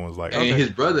out on that one. Like, And okay. his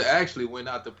brother actually went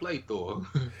out to play Thor.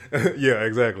 Yeah,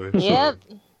 exactly. Yep.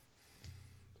 So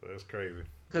that's crazy.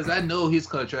 Because I know his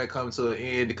contract comes to an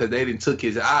end because they didn't took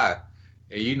his eye.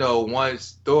 And you know,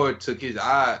 once Thor lost his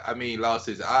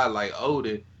eye like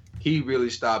Odin, he really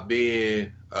stopped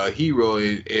being a hero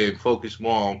and focused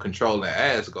more on controlling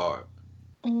Asgard.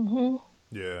 Mm-hmm.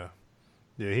 Yeah.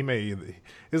 Yeah, he may.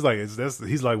 It's like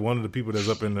he's like one of the people that's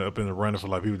up in the running for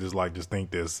like people just think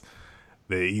this.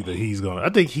 That either he's gonna. I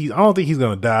don't think he's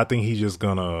gonna die. I think he's just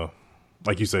gonna,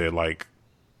 like you said, like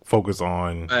focus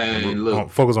on ruling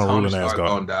Stark Asgard.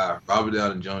 Gonna die. Robert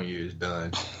Downey Jr. is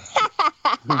done.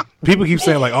 People keep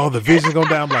saying like, "Oh, the Vision's gonna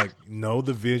die." I'm like, no,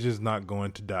 the Vision's not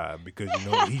going to die because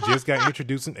he just got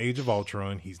introduced in Age of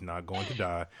Ultron. He's not going to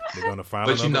die. They're gonna find.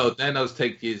 But Thanos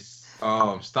take his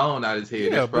stone out of his head. Yeah,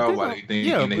 that's probably why they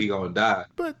think that he gonna die.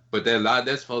 But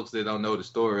that's folks that don't know the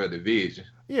story of the Vision.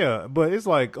 Yeah, but it's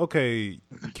like okay,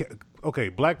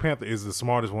 Black Panther is the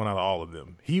smartest one out of all of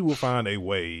them. He will find a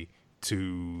way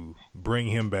to bring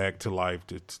him back to life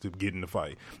to get in the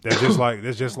fight. That's just like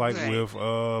right. With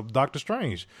Doctor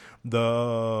Strange.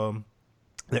 The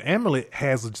amulet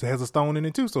has a stone in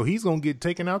it too, so he's gonna get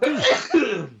taken out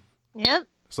too. Yep.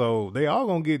 So they all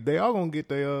gonna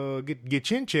get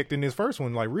chin checked in this first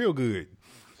one, like real good.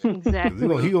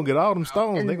 Exactly. He gonna get all them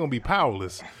stones. They gonna be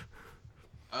powerless.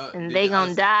 And they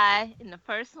gonna die in the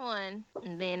first one,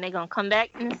 and then they gonna come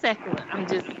back in the second one. I'm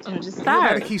just Everybody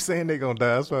tired. keep saying they gonna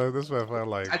die. That's why I feel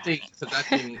like. I think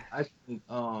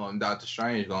Doctor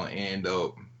Strange gonna end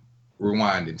up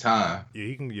rewinding time. Yeah,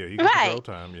 he can Right. control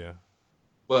time. Yeah,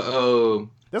 But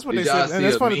that's what did they y'all said. And see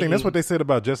that's a funny thing. That's meme? what they said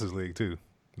about Justice League too.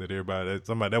 That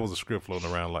that was a script floating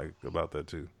around like about that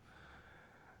too.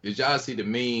 Did y'all see the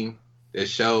meme that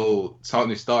showed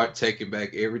Tony Stark taking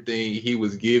back everything he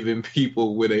was giving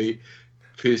people when they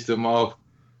pissed him off?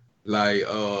 Like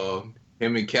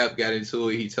him and Cap got into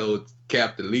it. He told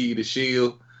Cap to leave the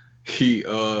shield. He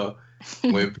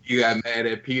when he got mad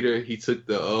at Peter, he took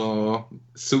the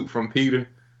suit from Peter.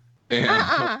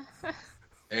 And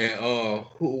and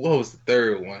what was the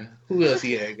third one? Who else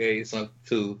he had gave something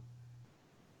to?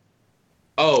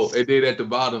 Oh, and then at the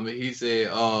bottom he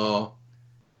said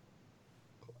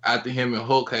after him and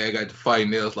Hulk had got to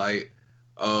fighting, it was like,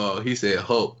 he said,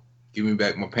 Hulk, give me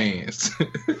back my pants.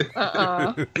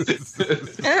 I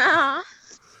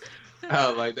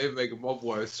was like, they making my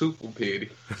boy super petty.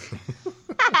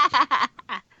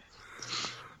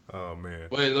 Oh man.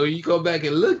 But when you go back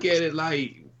and look at it,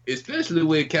 like, especially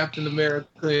with Captain America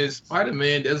and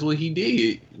Spider-Man, that's what he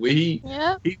did. When he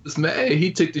was mad,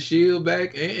 he took the shield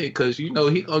back, and because he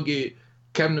gonna get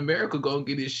Captain America gonna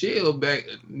get his shield back,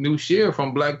 new shield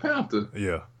from Black Panther.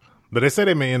 Yeah, but they say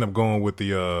they may end up going with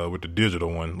the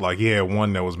digital one. Like he had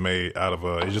one that was made out of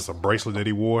it's just a bracelet that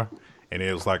he wore, and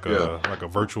it was like a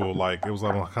virtual, like it was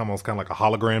almost kind of like a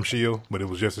hologram shield, but it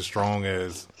was just as strong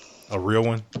as a real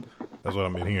one. That's what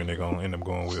I've been hearing. They're gonna end up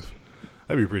going with.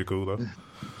 That'd be pretty cool though.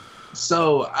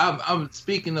 So I'm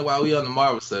speaking of while we on the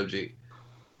Marvel subject.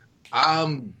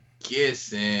 I'm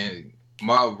guessing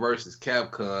Marvel versus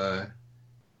Capcom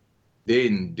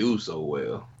didn't do so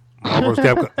well. Marvel's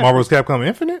Capcom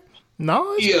Infinite?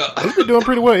 No, it's been doing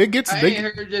pretty well. I ain't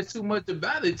heard just too much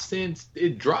about it since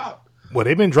it dropped. Well,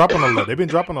 they've been dropping a lot. They've been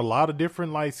dropping a lot of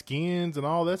different like skins and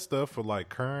all that stuff for like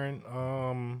current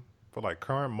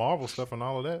Marvel stuff and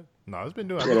all of that. No, it's been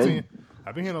doing.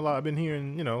 I've been hearing a lot. I've been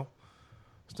hearing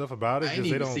stuff about it. I didn't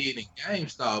even see it in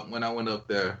GameStop when I went up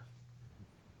there.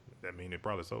 That mean it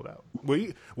probably sold out.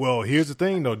 Well, here's the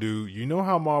thing though, dude. You know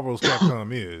how Marvel's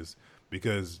Capcom is.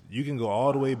 Because you can go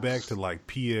all the way back to like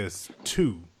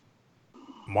PS2.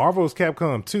 Marvel's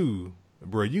Capcom 2,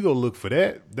 bro, you go look for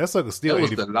that. That sucker still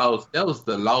that was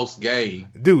the lost game.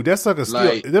 Dude, that sucker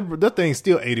still that thing's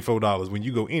still $84 when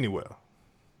you go anywhere.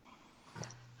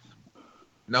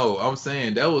 No, I'm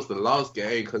saying that was the lost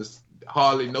game because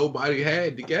hardly nobody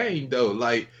had the game though.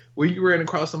 Like when you ran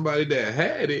across somebody that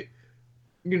had it,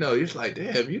 it's like,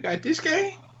 damn, you got this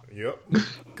game? Yep,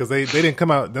 because they didn't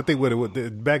come out. I think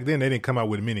back then they didn't come out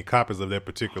with many copies of that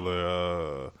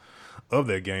particular of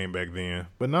that game back then.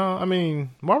 But no, I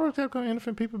mean Marvel Capcom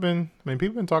Infinite, people been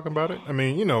talking about it. I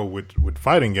mean, with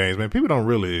fighting games, man, people don't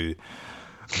really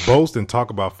boast and talk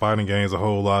about fighting games a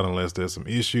whole lot unless there's some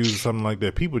issues or something like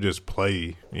that. People just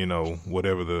play,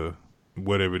 whatever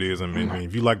it is. I mean,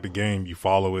 if you like the game, you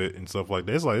follow it and stuff like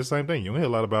that. It's like the same thing. You don't hear a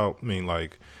lot about.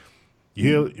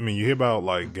 You hear about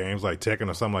like games like Tekken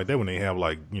or something like that when they have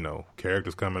like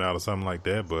characters coming out or something like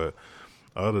that. But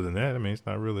other than that, I mean, it's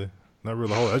not really a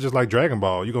whole. It's just like Dragon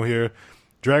Ball. You're gonna hear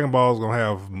Dragon Ball's gonna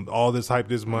have all this hype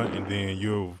this month, and then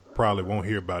you probably won't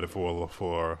hear about it for a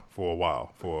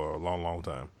while, for a long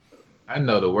time. I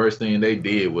know the worst thing they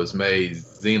did was made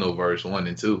Xenoverse 1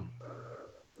 and 2.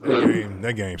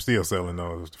 That game's still selling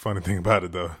though. The funny thing about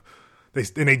it though,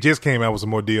 they just came out with some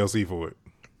more DLC for it.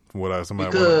 What a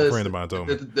friend of mine told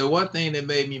me. The one thing that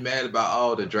made me mad about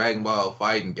all the Dragon Ball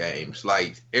fighting games,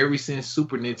 like ever since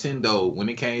Super Nintendo, when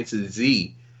it came to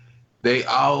Z, they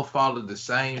all followed the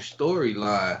same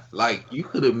storyline. Like you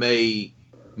could have made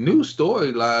new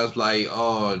storylines, like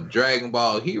Dragon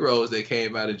Ball Heroes that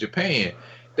came out of Japan.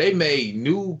 They made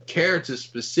new characters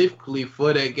specifically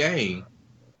for that game.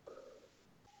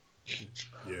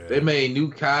 Yeah. They made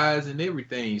new Kais and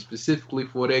everything specifically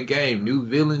for that game, new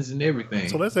villains and everything.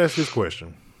 So let's ask this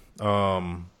question.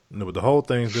 With the whole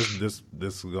thing, this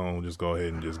is gonna just go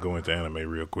ahead and just go into anime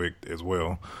real quick as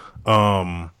well.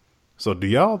 So do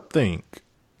y'all think,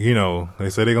 they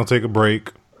say they're gonna take a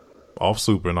break off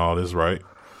Super and all this, right?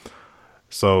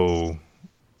 So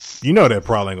that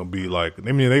probably ain't gonna be like.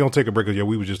 I mean, they gonna take a break because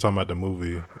we were just talking about the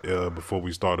movie before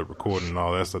we started recording and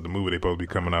all that stuff. The movie they supposed to be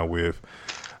coming out with.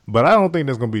 But I don't think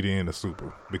that's gonna be the end of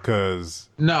Super because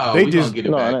they just gonna get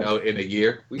it back out in a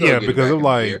year. Because of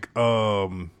like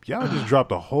y'all just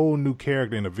dropped a whole new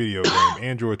character in a video game,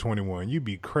 Android 21. You'd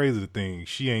be crazy to think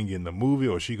she ain't getting the movie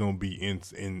or she gonna be in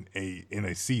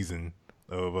a season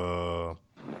of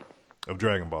of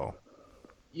Dragon Ball.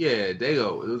 Yeah, they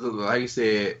go. It was like I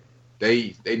said,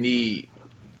 they said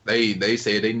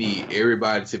they need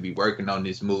everybody to be working on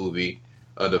this movie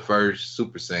of the first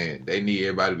Super Saiyan. They need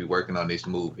everybody to be working on this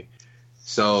movie.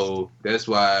 So that's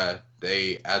why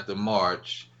they, after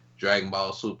March, Dragon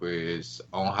Ball Super is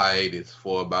on hiatus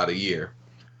for about a year.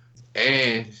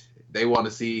 And they want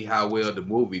to see how well the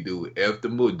movie do. If the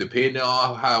movie, depending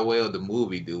on how well the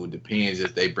movie do, depends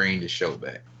if they bring the show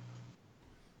back.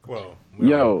 Well,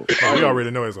 we already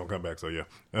know it's gonna come back, so yeah.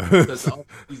 Because the only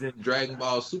reason Dragon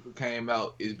Ball Super came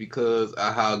out is because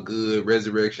of how good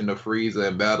Resurrection of Frieza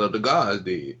and Battle of the Gods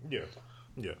did. Yeah.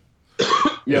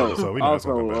 Yo, So we know it's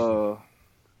gonna come back.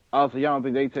 Also, y'all don't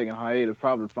think they taking hiatus?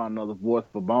 Probably to find another voice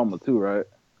for Bulma too, right?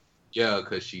 Yeah,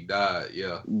 because she died.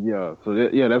 Yeah. Yeah. So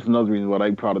that's another reason why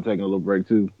they probably taking a little break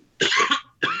too.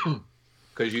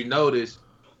 Because you notice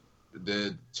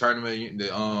the tournament, the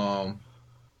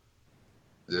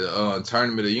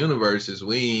tournament of universes,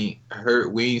 we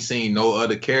ain't seen no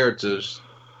other characters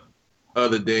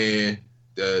other than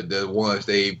the ones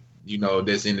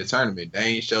that's in the tournament. They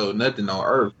ain't showed nothing on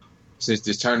Earth since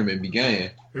this tournament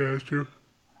began. Yeah, that's true.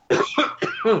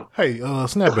 Hey,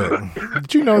 Snapback,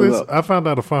 did you know this? I found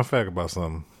out a fun fact about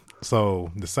something.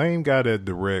 So the same guy that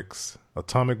directs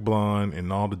Atomic Blonde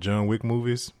and all the John Wick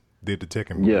movies did the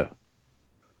Tekken movie. Yeah.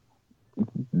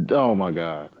 Oh my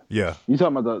God. Yeah. You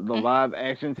talking about the live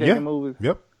action Tekken movies?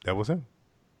 Yep, that was him.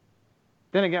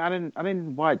 Then again, I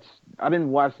didn't watch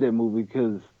that movie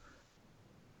because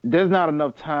there's not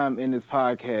enough time in this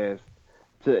podcast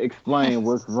to explain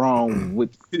what's wrong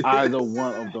with either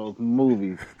one of those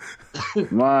movies.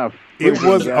 It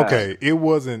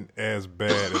wasn't as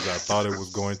bad as I thought it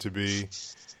was going to be,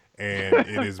 and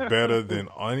it is better than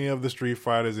any of the Street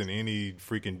Fighters in any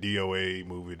freaking DOA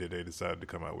movie that they decided to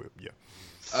come out with. Yeah.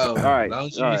 Oh, all right. As long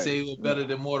as you say it was better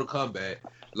than Mortal Kombat.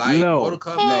 Mortal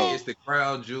Kombat is the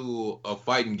crown jewel of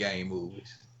fighting game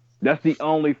movies. That's the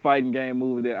only fighting game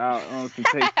movie that I honestly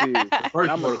take serious. The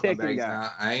first I'm Mortal a Tekken Kombat, guy.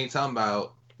 I ain't talking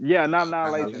about. Yeah, not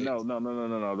Annihilation. No.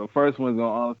 The first one's gonna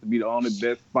honestly be the only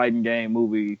best fighting game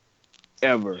movie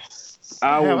ever.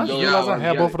 I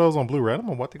have both of those on Blu-ray. I think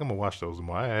I'm gonna watch those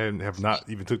more. I have not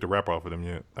even took the wrap off of them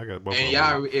yet. I got both.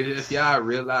 And if y'all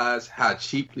realize how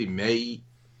cheaply made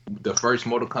the first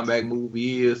Mortal Kombat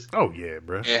movie is. Oh yeah,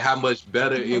 bro. And how much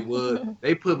better it was.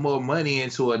 They put more money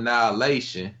into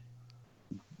Annihilation.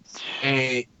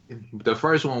 And the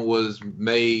first one was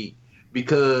made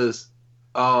because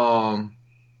I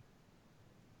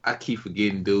keep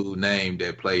forgetting dude's name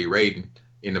that played Raiden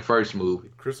in the first movie.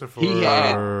 Christopher Lloyd.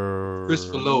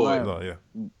 Oh, yeah.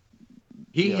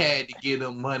 He had to give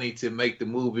them money to make the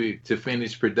movie, to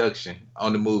finish production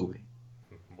on the movie.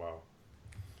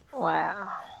 Wow.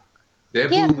 That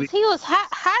movie, he was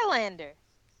Highlander.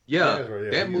 Yeah,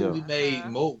 that movie made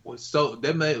more. So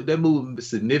that movie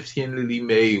significantly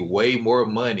made way more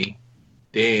money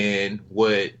than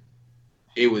what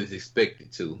it was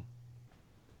expected to.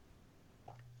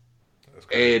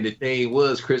 And the thing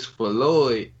was, Christopher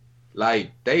Lloyd,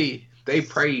 they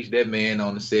praised that man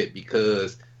on the set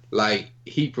because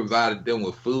he provided them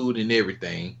with food and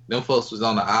everything. Them folks was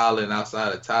on the island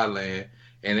outside of Thailand,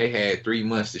 and they had 3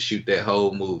 months to shoot that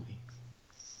whole movie.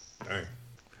 Dang.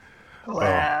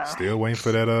 Wow. Still waiting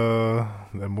for that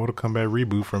Mortal Kombat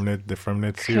reboot from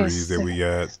that series that we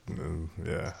got.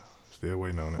 Yeah, still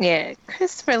waiting on it. Yeah,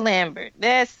 Christopher Lambert.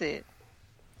 That's it.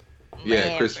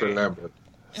 Yeah, Christopher Lambert.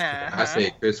 I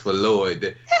said Christopher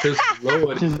Lloyd. Christopher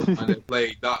Lloyd is the one that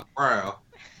played Doc Brown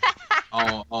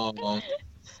on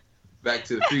Back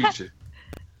to the Future.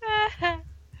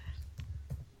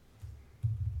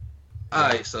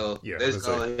 Alright, so let's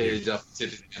go ahead and jump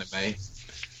into the anime.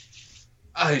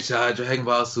 Alright, y'all, Dragon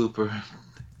Ball Super.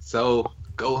 So,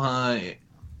 Gohan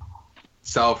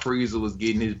saw Frieza was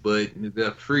getting his butt.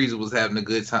 Frieza was having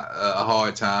a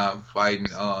hard time fighting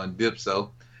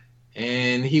Dipso.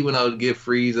 And he went out to give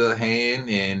Frieza a hand,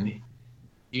 and,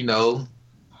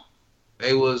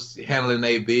 they was handling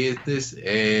their business,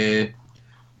 and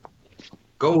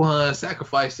Gohan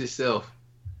sacrificed himself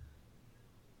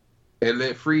and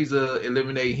let Frieza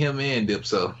eliminate him and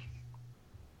Dipso.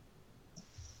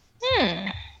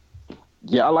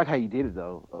 Yeah, I like how you did it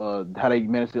though. How they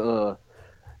managed to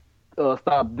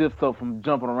stop Dipso from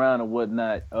jumping around and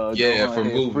whatnot. Gohan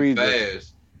from moving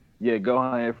fast. Yeah,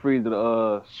 Gohan had Frieza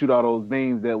to shoot all those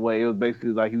beams that way. It was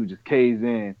basically like he was just caved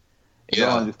in. And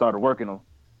Gohan just started working them.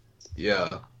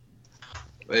 Yeah,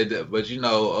 but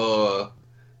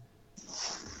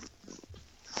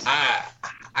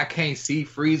I can't see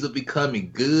Frieza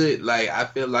becoming good. I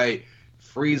feel like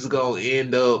Frieza gonna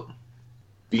end up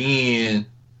being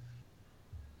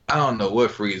I don't know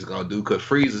what Frieza's gonna do because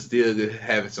Frieza's still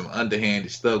having some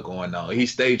underhanded stuff going on. He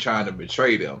stayed trying to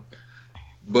betray them,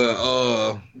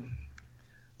 but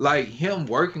like him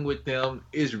working with them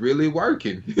is really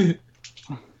working.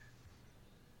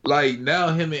 Like now,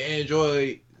 him and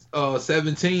Android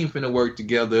 17 finna work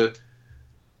together,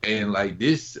 and like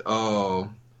this,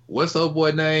 what's up boy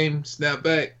name?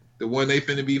 Snapback, the one they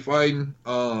finna be fighting.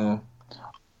 I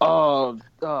know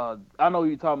what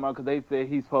you're talking about because they said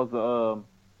he's supposed to.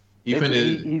 He has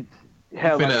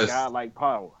like a godlike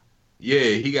power. Yeah,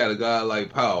 he got a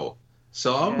godlike power.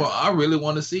 So I really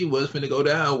want to see what's finna go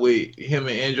down with him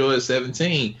and Android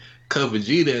 17. Cause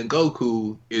Vegeta and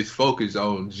Goku is focused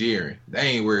on Jiren. They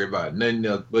ain't worried about nothing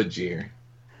else but Jiren.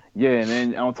 Yeah, and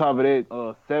then on top of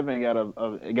that, 7 got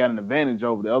an advantage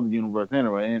over the other universe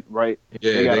anyway, right?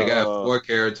 Yeah, they got 4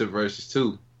 characters versus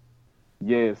 2.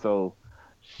 Yeah, so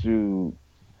shoot,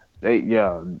 this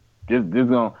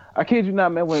gonna. I kid you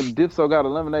not, man. When Dipso got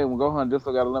eliminated, when Gohan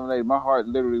Dipso got eliminated, my heart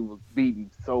literally was beating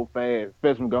so fast.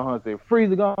 Especially when Gohan said,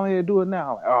 "Frieza, go ahead and do it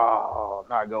now." Like, oh,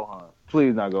 not Gohan,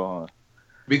 please, not Gohan.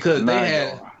 Because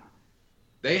they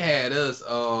had us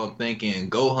thinking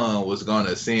Gohan was gonna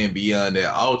ascend beyond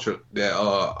that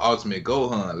ultimate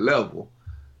Gohan level,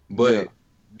 but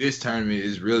this tournament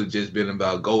has really just been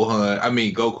about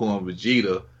Goku and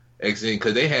Vegeta exceeding,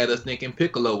 because they had us thinking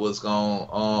Piccolo was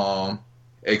gonna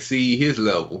exceed his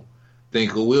level,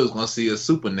 thinking we was gonna see a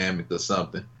Super Namek or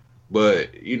something, but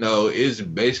it's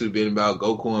basically been about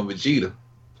Goku and Vegeta.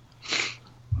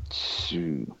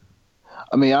 Shoot.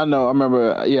 I mean, I know a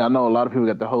lot of people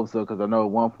got the hopes up because I know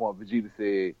at one point Vegeta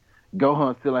said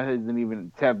Gohan still hasn't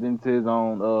even tapped into his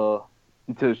own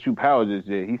into his true power just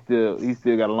yet. He still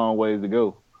got a long ways to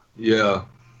go. Yeah.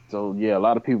 So yeah, a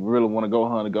lot of people really want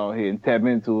Gohan to go ahead and tap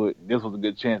into it. This was a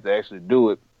good chance to actually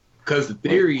do it. Because the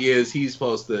theory is he's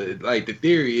supposed to the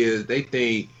theory is they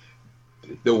think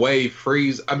the way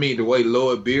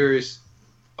Lord Beerus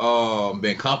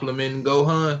been complimenting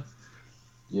Gohan.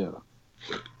 Yeah.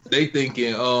 They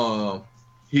thinking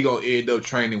he gonna end up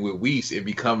training with Whis and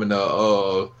becoming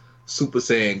a Super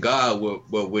Saiyan God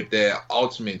with that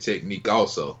ultimate technique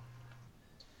also.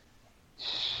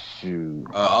 Shoot.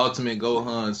 Ultimate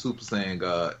Gohan Super Saiyan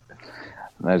God.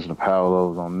 Imagine the power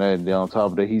levels on that. Then on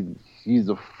top of that, he's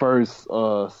the first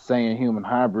Saiyan human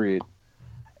hybrid,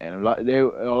 and a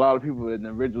lot of people in the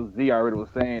original Z already was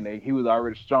saying that he was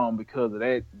already strong because of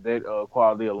that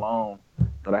quality alone.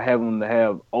 But I have him to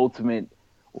have ultimate.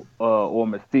 Or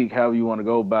Mystique, however you want to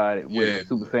go by it, with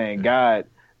Super Saiyan God.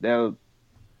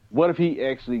 What if he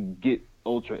actually gets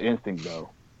Ultra Instinct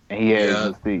though, and he has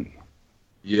Mystique?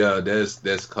 Yeah,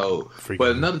 that's cold. Freaking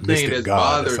but another thing that's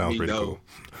bothering me though, cool.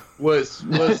 what's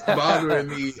bothering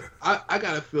me, I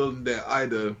got a feeling that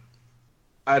either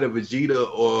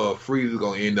Vegeta or Frieza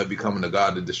gonna end up becoming the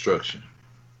God of Destruction.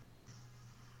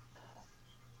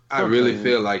 I really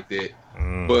feel like that.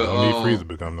 But Frieza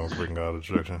become no freaking God of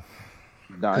Destruction.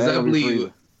 Because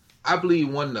I believe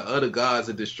one of the other gods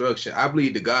of destruction. I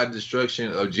believe the God of destruction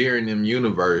of Jiren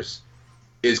universe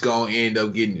is gonna end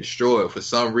up getting destroyed for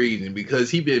some reason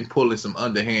because he been pulling some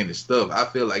underhanded stuff. I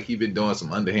feel like he been doing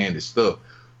some underhanded stuff.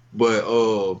 But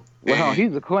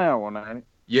he's a clown one, ain't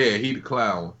he? Yeah, he the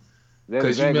clown.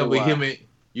 Because you remember him and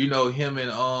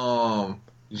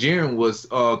Jiren was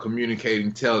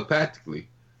communicating telepathically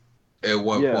at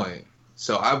one point.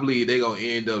 So I believe they're gonna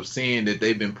end up seeing that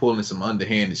they've been pulling some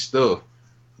underhanded stuff,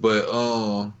 but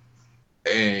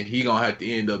and he gonna have to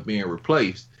end up being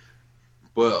replaced.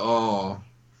 But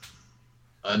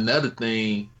another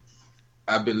thing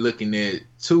I've been looking at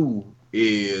too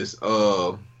is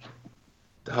another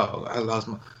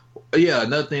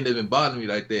thing that's been bothering me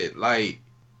like that, like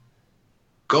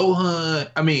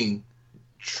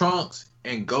Trunks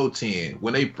and Goten,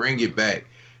 when they bring it back,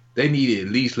 they need to at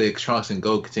least let Trunks and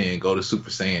Goten go to Super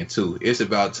Saiyan 2. It's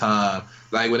about time.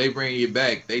 Like, when they bring it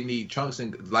back, they need Trunks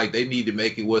and, they need to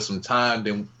make it with some time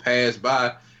then passed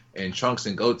by, and Trunks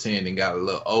and Goten then got a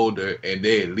little older, and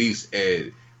they at least at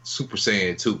Super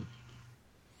Saiyan 2.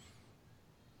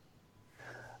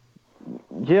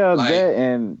 Yeah, that,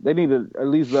 and they need to at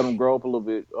least let them grow up a little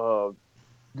bit.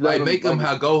 Make them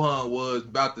how Gohan was,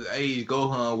 about the age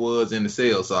Gohan was in the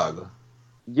Cell Saga.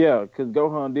 Yeah, because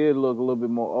Gohan did look a little bit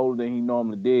more older than he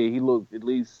normally did. He looked at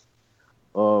least,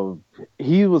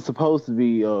 he was supposed to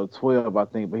be 12, I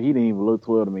think, but he didn't even look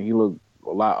 12 to me. He looked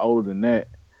a lot older than that.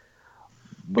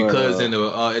 But, because in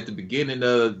the at the beginning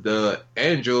of the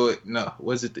Android, at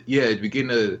the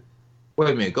beginning of,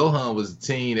 wait a minute, Gohan was a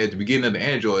teen at the beginning of the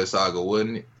Android saga,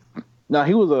 wasn't it? No,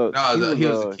 he was a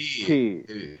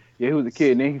kid. Yeah, he was a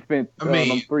kid, and then he spent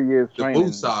 3 years training. The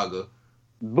Boo saga.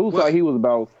 Boots like he was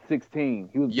about 16.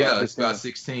 He was it's about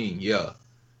 16. Yeah.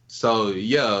 So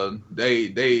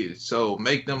they so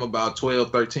make them about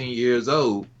 12, 13 years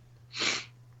old,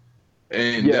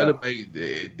 and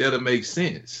that'll make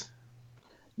sense.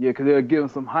 Yeah, because they'll give him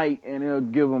some height and it'll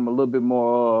give him a little bit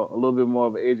more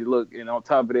of an edgy look, and on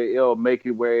top of that, it'll make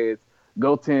it where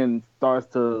Goten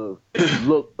starts to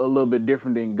look a little bit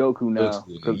different than Goku now.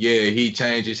 Yeah, he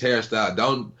changed his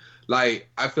hairstyle. I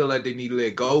feel like they need to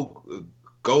let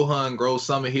Gohan grow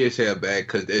some of his hair back,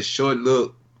 because that short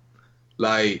look,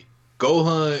 like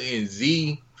Gohan and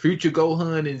Z, future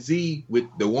Gohan and Z with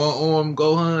the one arm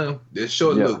Gohan, that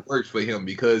short look works for him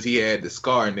because he had the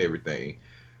scar and everything.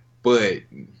 But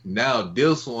now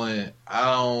this one,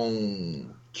 I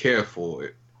don't care for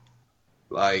it.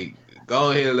 Like, go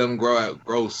ahead and let him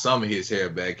grow some of his hair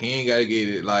back. He ain't gotta get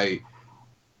it like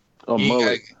you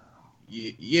ain't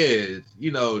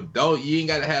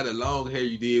gotta have the long hair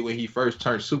you did when he first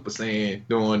turned Super Saiyan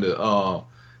during the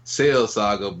Cell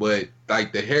Saga, but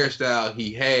like the hairstyle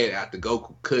he had after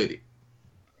Goku cut it.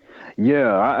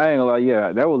 Yeah, I ain't gonna lie.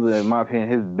 Yeah, that was in my opinion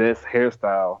his best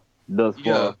hairstyle thus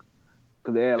far,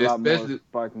 because they had a lot more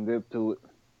spark and depth to it.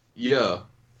 Yeah.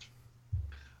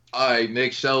 All right,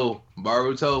 next show,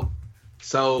 Boruto.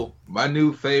 So my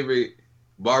new favorite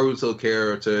Boruto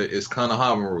character is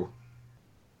Konohamaru.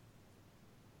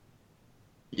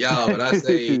 Y'all, but I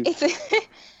say, is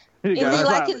he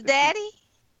like his daddy?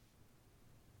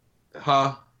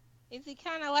 Huh? Is he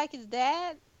kind of like his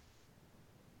dad?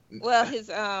 Well,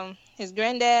 his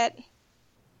granddad.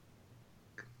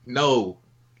 No,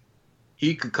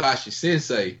 he Kakashi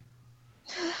Sensei.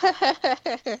 He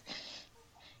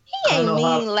ain't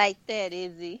mean like that,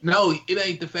 is he? No, it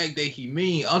ain't the fact that he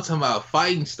mean. I'm talking about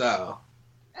fighting style.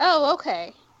 Oh,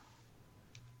 okay.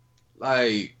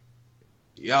 Like,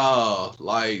 y'all,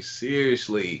 like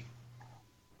seriously.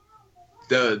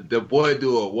 The boy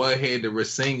do a one-handed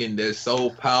Rasengan that's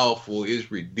so powerful,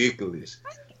 it's ridiculous.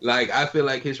 Like, I feel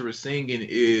like his Rasengan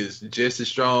is just as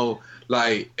strong.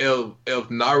 Like, if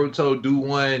Naruto do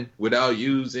one without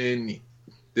using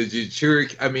the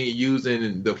Jinchuriki,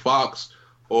 using the Fox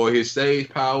or his stage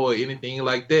power or anything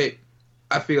like that,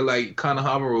 I feel like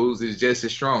Konohamaru's is just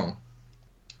as strong.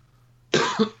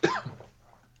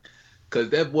 Cause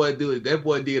that boy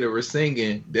did a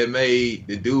Rasengan that made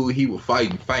the dude he was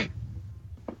fighting faint.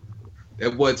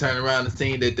 That boy turned around and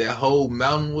seen that whole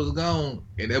mountain was gone,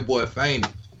 and that boy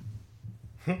fainted.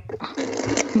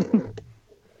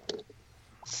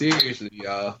 Seriously,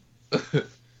 y'all.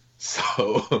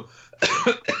 So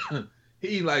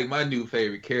he like my new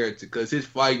favorite character because his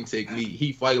fighting technique,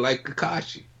 he fight like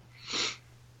Kakashi.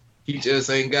 He just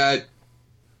ain't got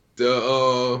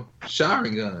the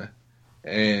Sharingan,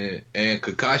 and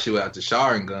Kakashi without the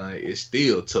Sharingan is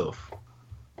still tough.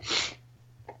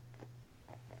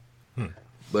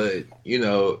 But,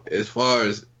 as far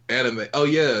as anime,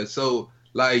 so,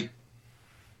 like,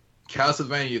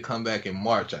 Castlevania come back in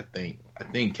March, I think. I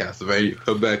think Castlevania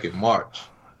come back in March.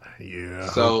 Yeah, I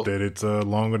hope that it's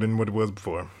longer than what it was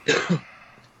before.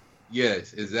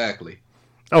 Yes, exactly.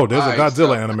 Oh, there's a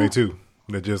Godzilla anime, too,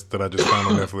 that I just found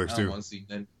on Netflix, too. I don't want to see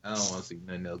nothing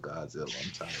else Godzilla.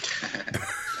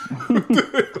 I'm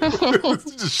tired.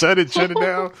 Just shut it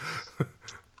down.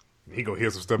 He gonna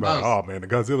hear some stuff about, oh man, the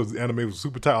Godzilla anime was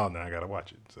super tight. Oh, now I gotta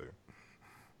watch it. So,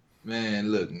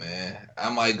 man, look, man, I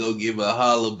might go give it a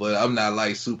holler, but I'm not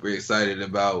like super excited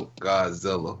about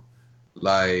Godzilla.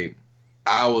 Like,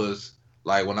 I was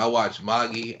like when I watched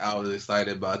Magi, I was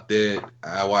excited about that.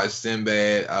 I watched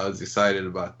Sinbad, I was excited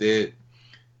about that.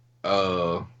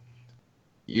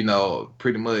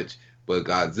 Pretty much. But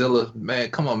Godzilla,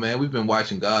 man, come on, man, we've been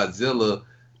watching Godzilla.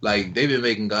 Like, they've been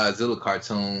making Godzilla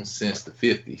cartoons since the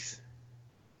 50s.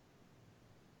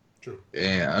 True.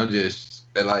 And I'm just,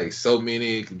 like, so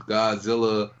many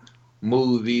Godzilla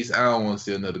movies. I don't want to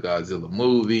see another Godzilla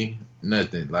movie.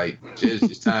 Nothing. Like,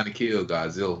 just time to kill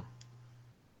Godzilla.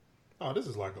 Oh, this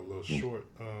is like a little short,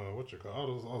 what you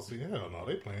call? Oh, see, hell no,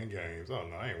 they playing games. Oh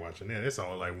no, I ain't watching that. It's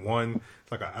only like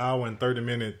it's like an hour and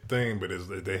 30-minute thing, but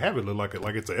they have it look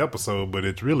like it's an episode, but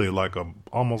it's really like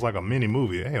almost like a mini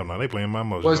movie. Hell no, they playing my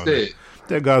emotions. What's that?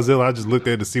 That Godzilla, I just looked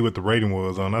at to see what the rating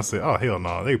was on. I said, oh hell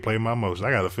no, they playing my emotions.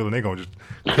 I got a feeling they gonna just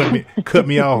cut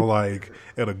me off like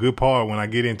at a good part when I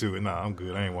get into it. Nah, I'm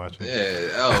good. I ain't watching.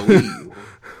 Yeah.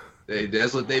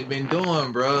 That's what they've been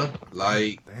doing, bro.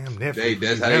 Like, damn, Netflix,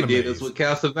 that's how they did us with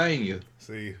Castlevania.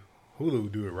 See,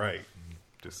 Hulu do it right.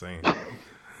 Just saying.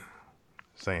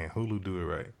 Hulu do it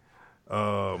right.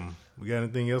 We got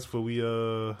anything else before we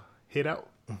head out?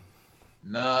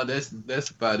 No, that's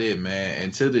about it, man.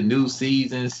 Until the new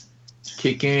seasons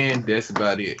kick in, that's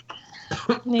about it.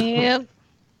 Yep.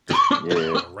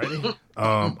 Yeah. Ready?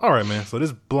 All right, man. So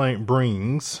this blank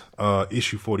brings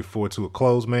issue 44 to a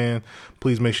close, man.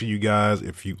 Please make sure you guys,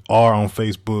 if you are on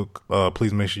Facebook,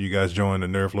 please make sure you guys join the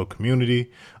Nerdflow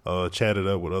community. Chat it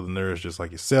up with other nerds just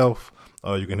like yourself.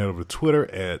 You can head over to Twitter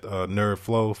at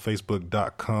Nerdflow,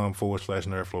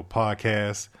 Facebook.com/Nerdflow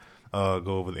Podcast.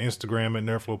 Go over to Instagram at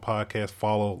Nerdflow Podcast.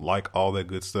 Follow, like, all that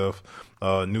good stuff.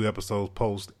 New episodes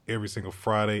post every single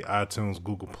Friday. iTunes,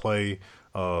 Google Play,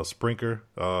 Sprinkler,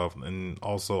 and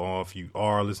also if you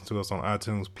are listening to us on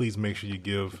iTunes, please make sure you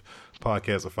give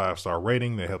podcast a 5-star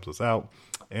rating. That helps us out.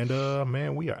 And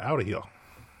man, we are out of here.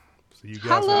 See you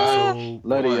guys on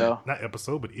Love you, y'all. not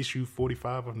episode, but issue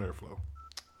 45 of Nerdflow.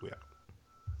 We out.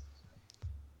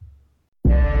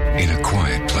 In a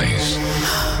quiet place,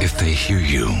 if they hear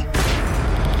you,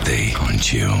 they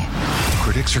hunt you.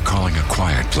 Critics are calling A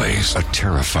Quiet Place a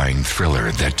terrifying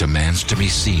thriller that demands to be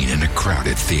seen in a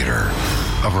crowded theater.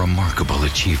 A remarkable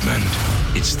achievement.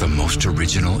 It's the most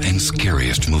original and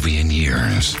scariest movie in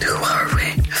years. Who are we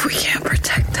if we can't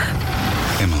protect them?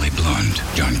 Emily Blunt,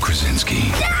 John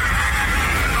Krasinski.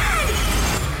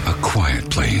 A Quiet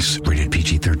Place, rated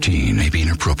PG-13, may be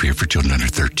inappropriate for children under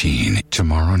 13.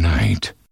 Tomorrow night.